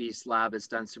Ormsby's lab has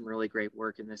done some really great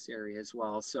work in this area as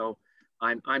well. So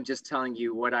I'm just telling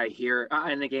you what I hear.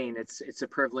 And again, it's a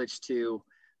privilege to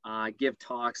give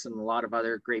talks in a lot of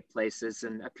other great places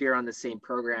and appear on the same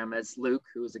program as Luc,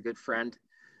 who is a good friend.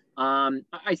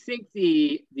 I think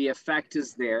the effect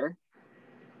is there.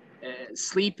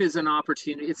 Sleep is an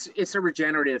opportunity. It's a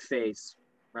regenerative phase.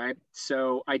 Right.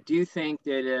 So I do think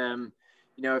that,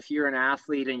 if you're an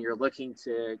athlete and you're looking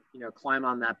to, climb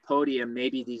on that podium,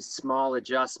 maybe these small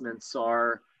adjustments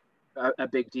are a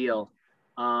big deal.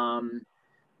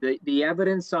 The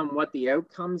evidence on what the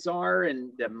outcomes are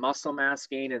and the muscle mass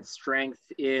gain and strength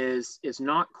is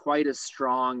not quite as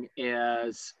strong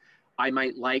as I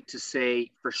might like to say,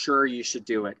 for sure you should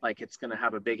do it. Like it's going to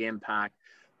have a big impact.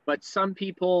 But some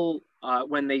people,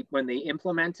 when they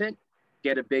implement it,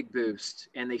 get a big boost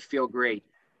and they feel great.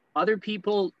 Other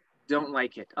people don't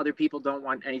like it. Other people don't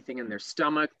want anything in their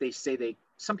stomach.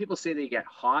 Some people say they get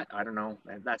hot. I don't know.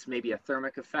 That's maybe a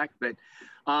thermic effect, but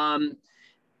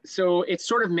so it's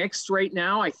sort of mixed right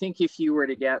now. I think if you were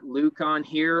to get Luc on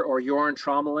here, or Jorn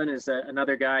Tromelin is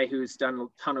another guy who's done a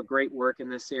ton of great work in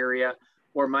this area,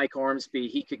 or Mike Ormsby,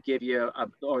 he could give you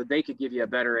they could give you a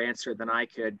better answer than I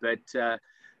could, but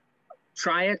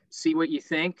try it, see what you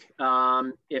think.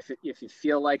 If you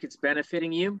feel like it's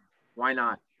benefiting you, why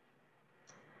not?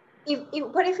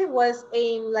 What if it was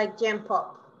in like Gen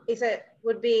Pop?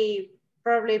 would be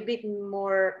probably a bit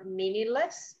more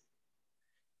meaningless?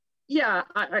 Yeah,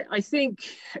 I think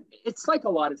it's like a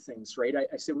lot of things, right?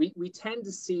 I said we tend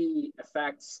to see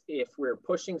effects if we're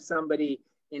pushing somebody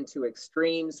into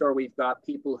extremes, or we've got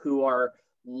people who are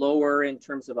lower in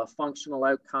terms of a functional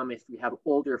outcome. If we have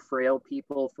older, frail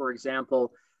people, for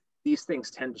example, these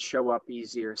things tend to show up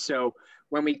easier. So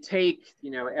when we take,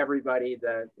 everybody,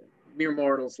 the mere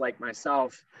mortals like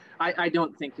myself, I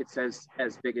don't think it's as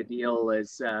big a deal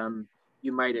as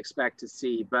you might expect to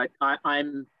see. But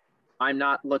I'm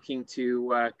not looking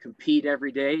to compete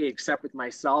every day, except with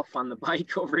myself on the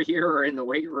bike over here or in the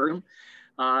weight room.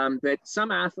 But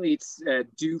some athletes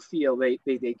do feel they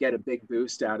get a big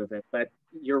boost out of it. But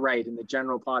you're right, in the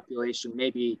general population,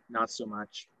 maybe not so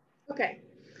much. Okay.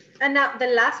 And now the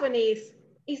last one is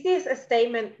this a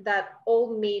statement that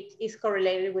all meat is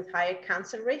correlated with higher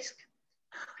cancer risk?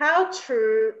 How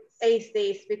true is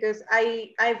this? Because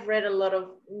I've read a lot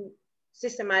of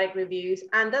systematic reviews,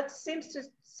 and that seems to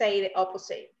say the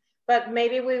opposite. But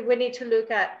maybe we need to look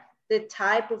at the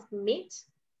type of meat,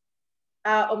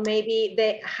 or maybe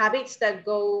the habits that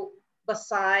go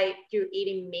beside you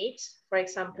eating meat. For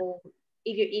example,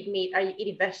 if you eat meat, are you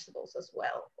eating vegetables as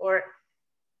well? Or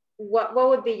what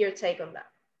would be your take on that?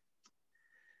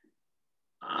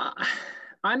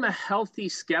 I'm a healthy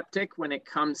skeptic when it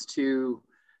comes to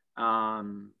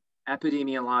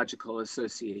epidemiological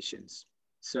associations.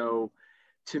 So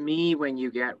to me, when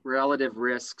you get relative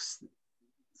risks,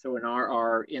 so in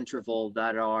our interval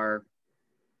that are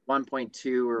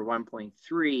 1.2 or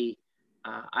 1.3,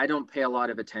 I don't pay a lot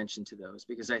of attention to those,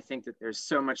 because I think that there's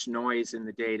so much noise in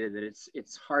the data that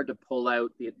it's hard to pull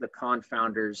out the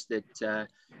confounders that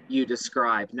you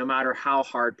describe, no matter how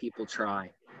hard people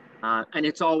try. And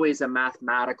it's always a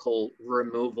mathematical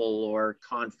removal or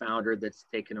confounder that's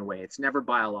taken away. It's never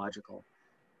biological.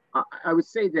 I would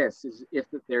say this, is if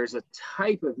there's a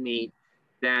type of meat,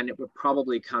 then it would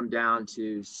probably come down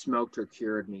to smoked or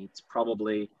cured meats,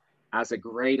 probably as a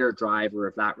greater driver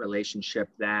of that relationship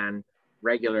than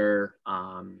regular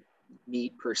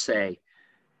meat per se.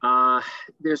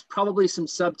 There's probably some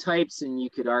subtypes, and you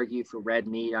could argue for red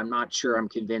meat. I'm not sure I'm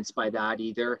convinced by that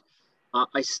either.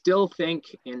 I still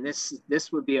think, and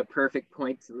this would be a perfect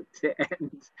point to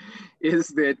end, is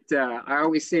that I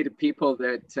always say to people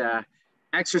that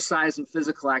exercise and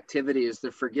physical activity is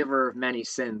the forgiver of many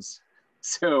sins.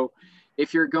 So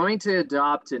if you're going to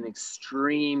adopt an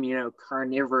extreme,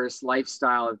 carnivorous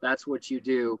lifestyle, if that's what you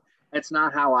do, that's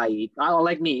not how I eat. I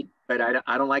like meat, but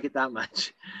I don't like it that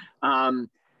much.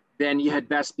 Then you had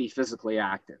best be physically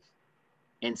active.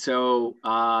 And so,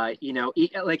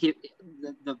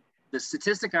 the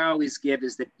statistic I always give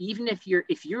is that even if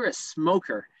you're a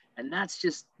smoker, and that's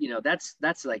just, that's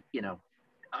like,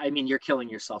 I mean, you're killing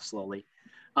yourself slowly,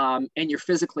 and you're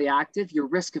physically active, your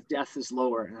risk of death is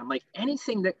lower. And I'm like,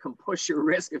 anything that can push your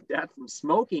risk of death from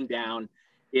smoking down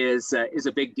is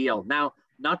a big deal. Now,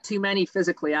 not too many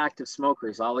physically active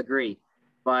smokers, I'll agree,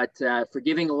 but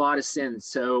forgiving a lot of sins.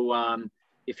 So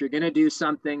if you're going to do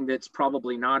something that's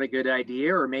probably not a good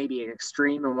idea, or maybe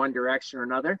extreme in one direction or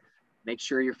another, make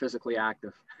sure you're physically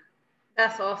active.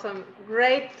 That's awesome.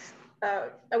 Great.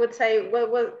 I would say,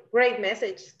 well, great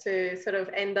message to sort of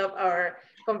end up our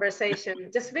conversation.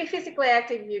 Just be physically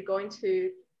active. You're going to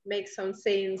make some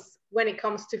sense when it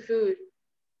comes to food.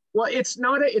 Well, it's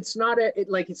not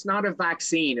a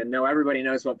vaccine, and no, everybody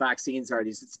knows what vaccines are.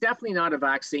 It's definitely not a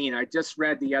vaccine. I just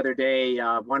read the other day,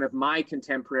 one of my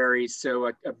contemporaries, so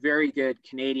a very good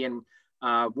Canadian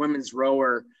women's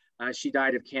rower, she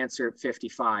died of cancer at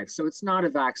 55. So it's not a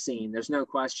vaccine. There's no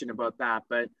question about that.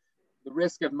 But the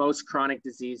risk of most chronic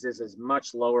diseases is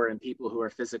much lower in people who are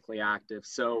physically active.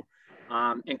 So,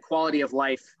 and quality of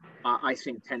life, I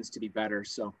think, tends to be better.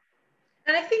 So.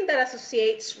 And I think that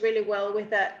associates really well with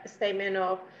that statement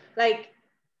of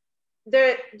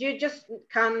you just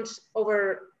can't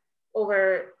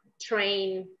over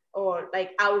train or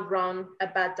outrun a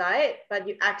bad diet, but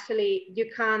you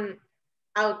can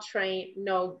out-train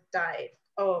no diet.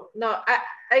 Oh no,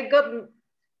 I got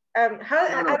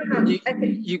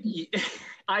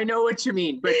I know what you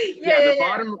mean, but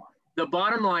the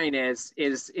bottom line is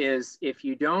if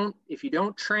you don't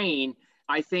train,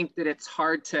 I think that it's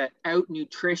hard to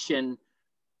out-nutrition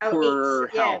for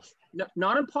health. No,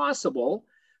 not impossible,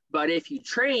 but if you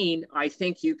train, I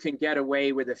think you can get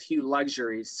away with a few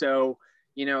luxuries. So,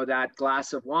 that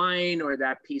glass of wine or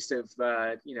that piece of,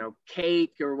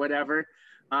 cake or whatever.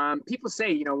 People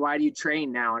say, why do you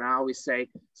train now? And I always say,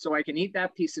 so I can eat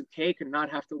that piece of cake and not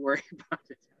have to worry about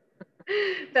it.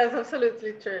 That's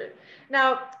absolutely true.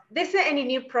 Now, is there any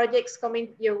new projects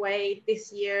coming your way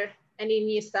this year? any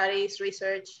new studies,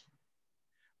 research?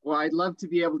 Well, I'd love to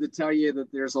be able to tell you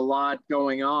that there's a lot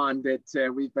going on,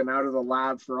 that we've been out of the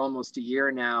lab for almost a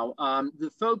year now.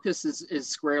 The focus is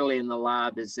squarely in the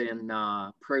lab is in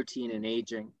protein and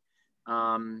aging.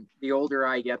 The older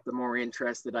I get, the more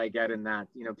interested I get in that.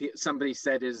 You know, somebody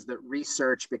said is that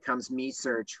research becomes me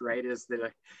search, right? Is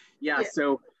that, yeah.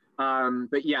 So,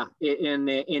 but yeah, in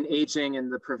aging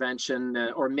and the prevention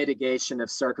or mitigation of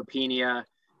sarcopenia,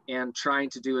 and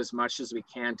trying to do as much as we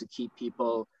can to keep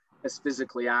people as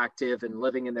physically active and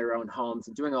living in their own homes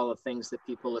and doing all the things that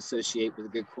people associate with a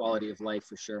good quality of life,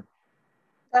 for sure.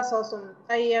 That's awesome.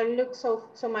 I look so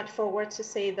much forward to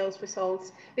see those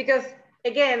results, because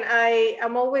again,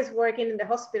 I'm always working in the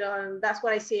hospital, and that's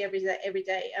what I see every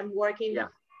day. I'm working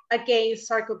against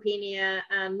sarcopenia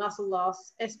and muscle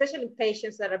loss, especially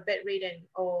patients that are bedridden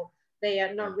or they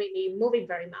are not really moving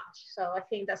very much. So I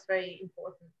think that's very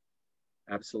important.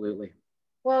 Absolutely.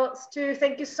 Well, Stu,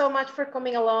 thank you so much for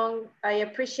coming along. I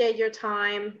appreciate your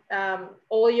time,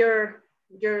 all your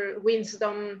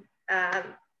wisdom,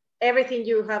 everything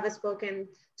you have spoken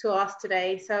to us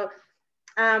today. So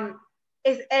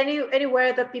is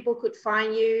anywhere that people could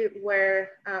find you,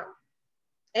 where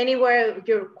anywhere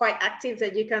you're quite active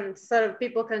that you can sort of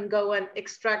people can go and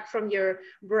extract from your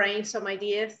brain some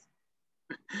ideas?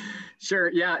 Sure.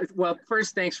 Yeah. Well,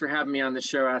 first, thanks for having me on the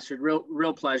show, Astrid.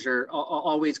 Real pleasure.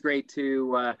 Always great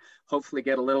to hopefully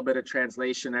get a little bit of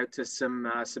translation out to some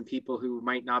people who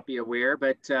might not be aware.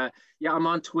 But yeah, I'm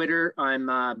on Twitter. I'm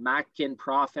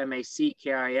MacKinProf,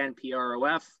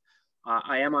 MacKinProf.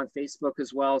 I am on Facebook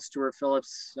as well, Stuart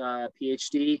Phillips,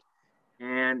 PhD.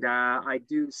 And I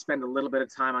do spend a little bit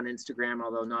of time on Instagram,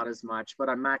 although not as much. But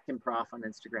I'm MacKinProf on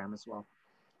Instagram as well.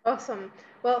 Awesome.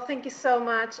 Well, thank you so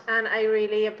much. And I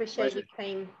really appreciate you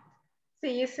came.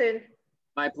 See you soon.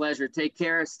 My pleasure. Take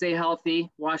care. Stay healthy.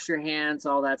 Wash your hands,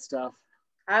 all that stuff.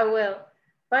 I will.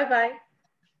 Bye-bye.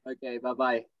 Okay.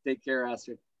 Bye-bye. Take care,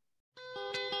 Astrid.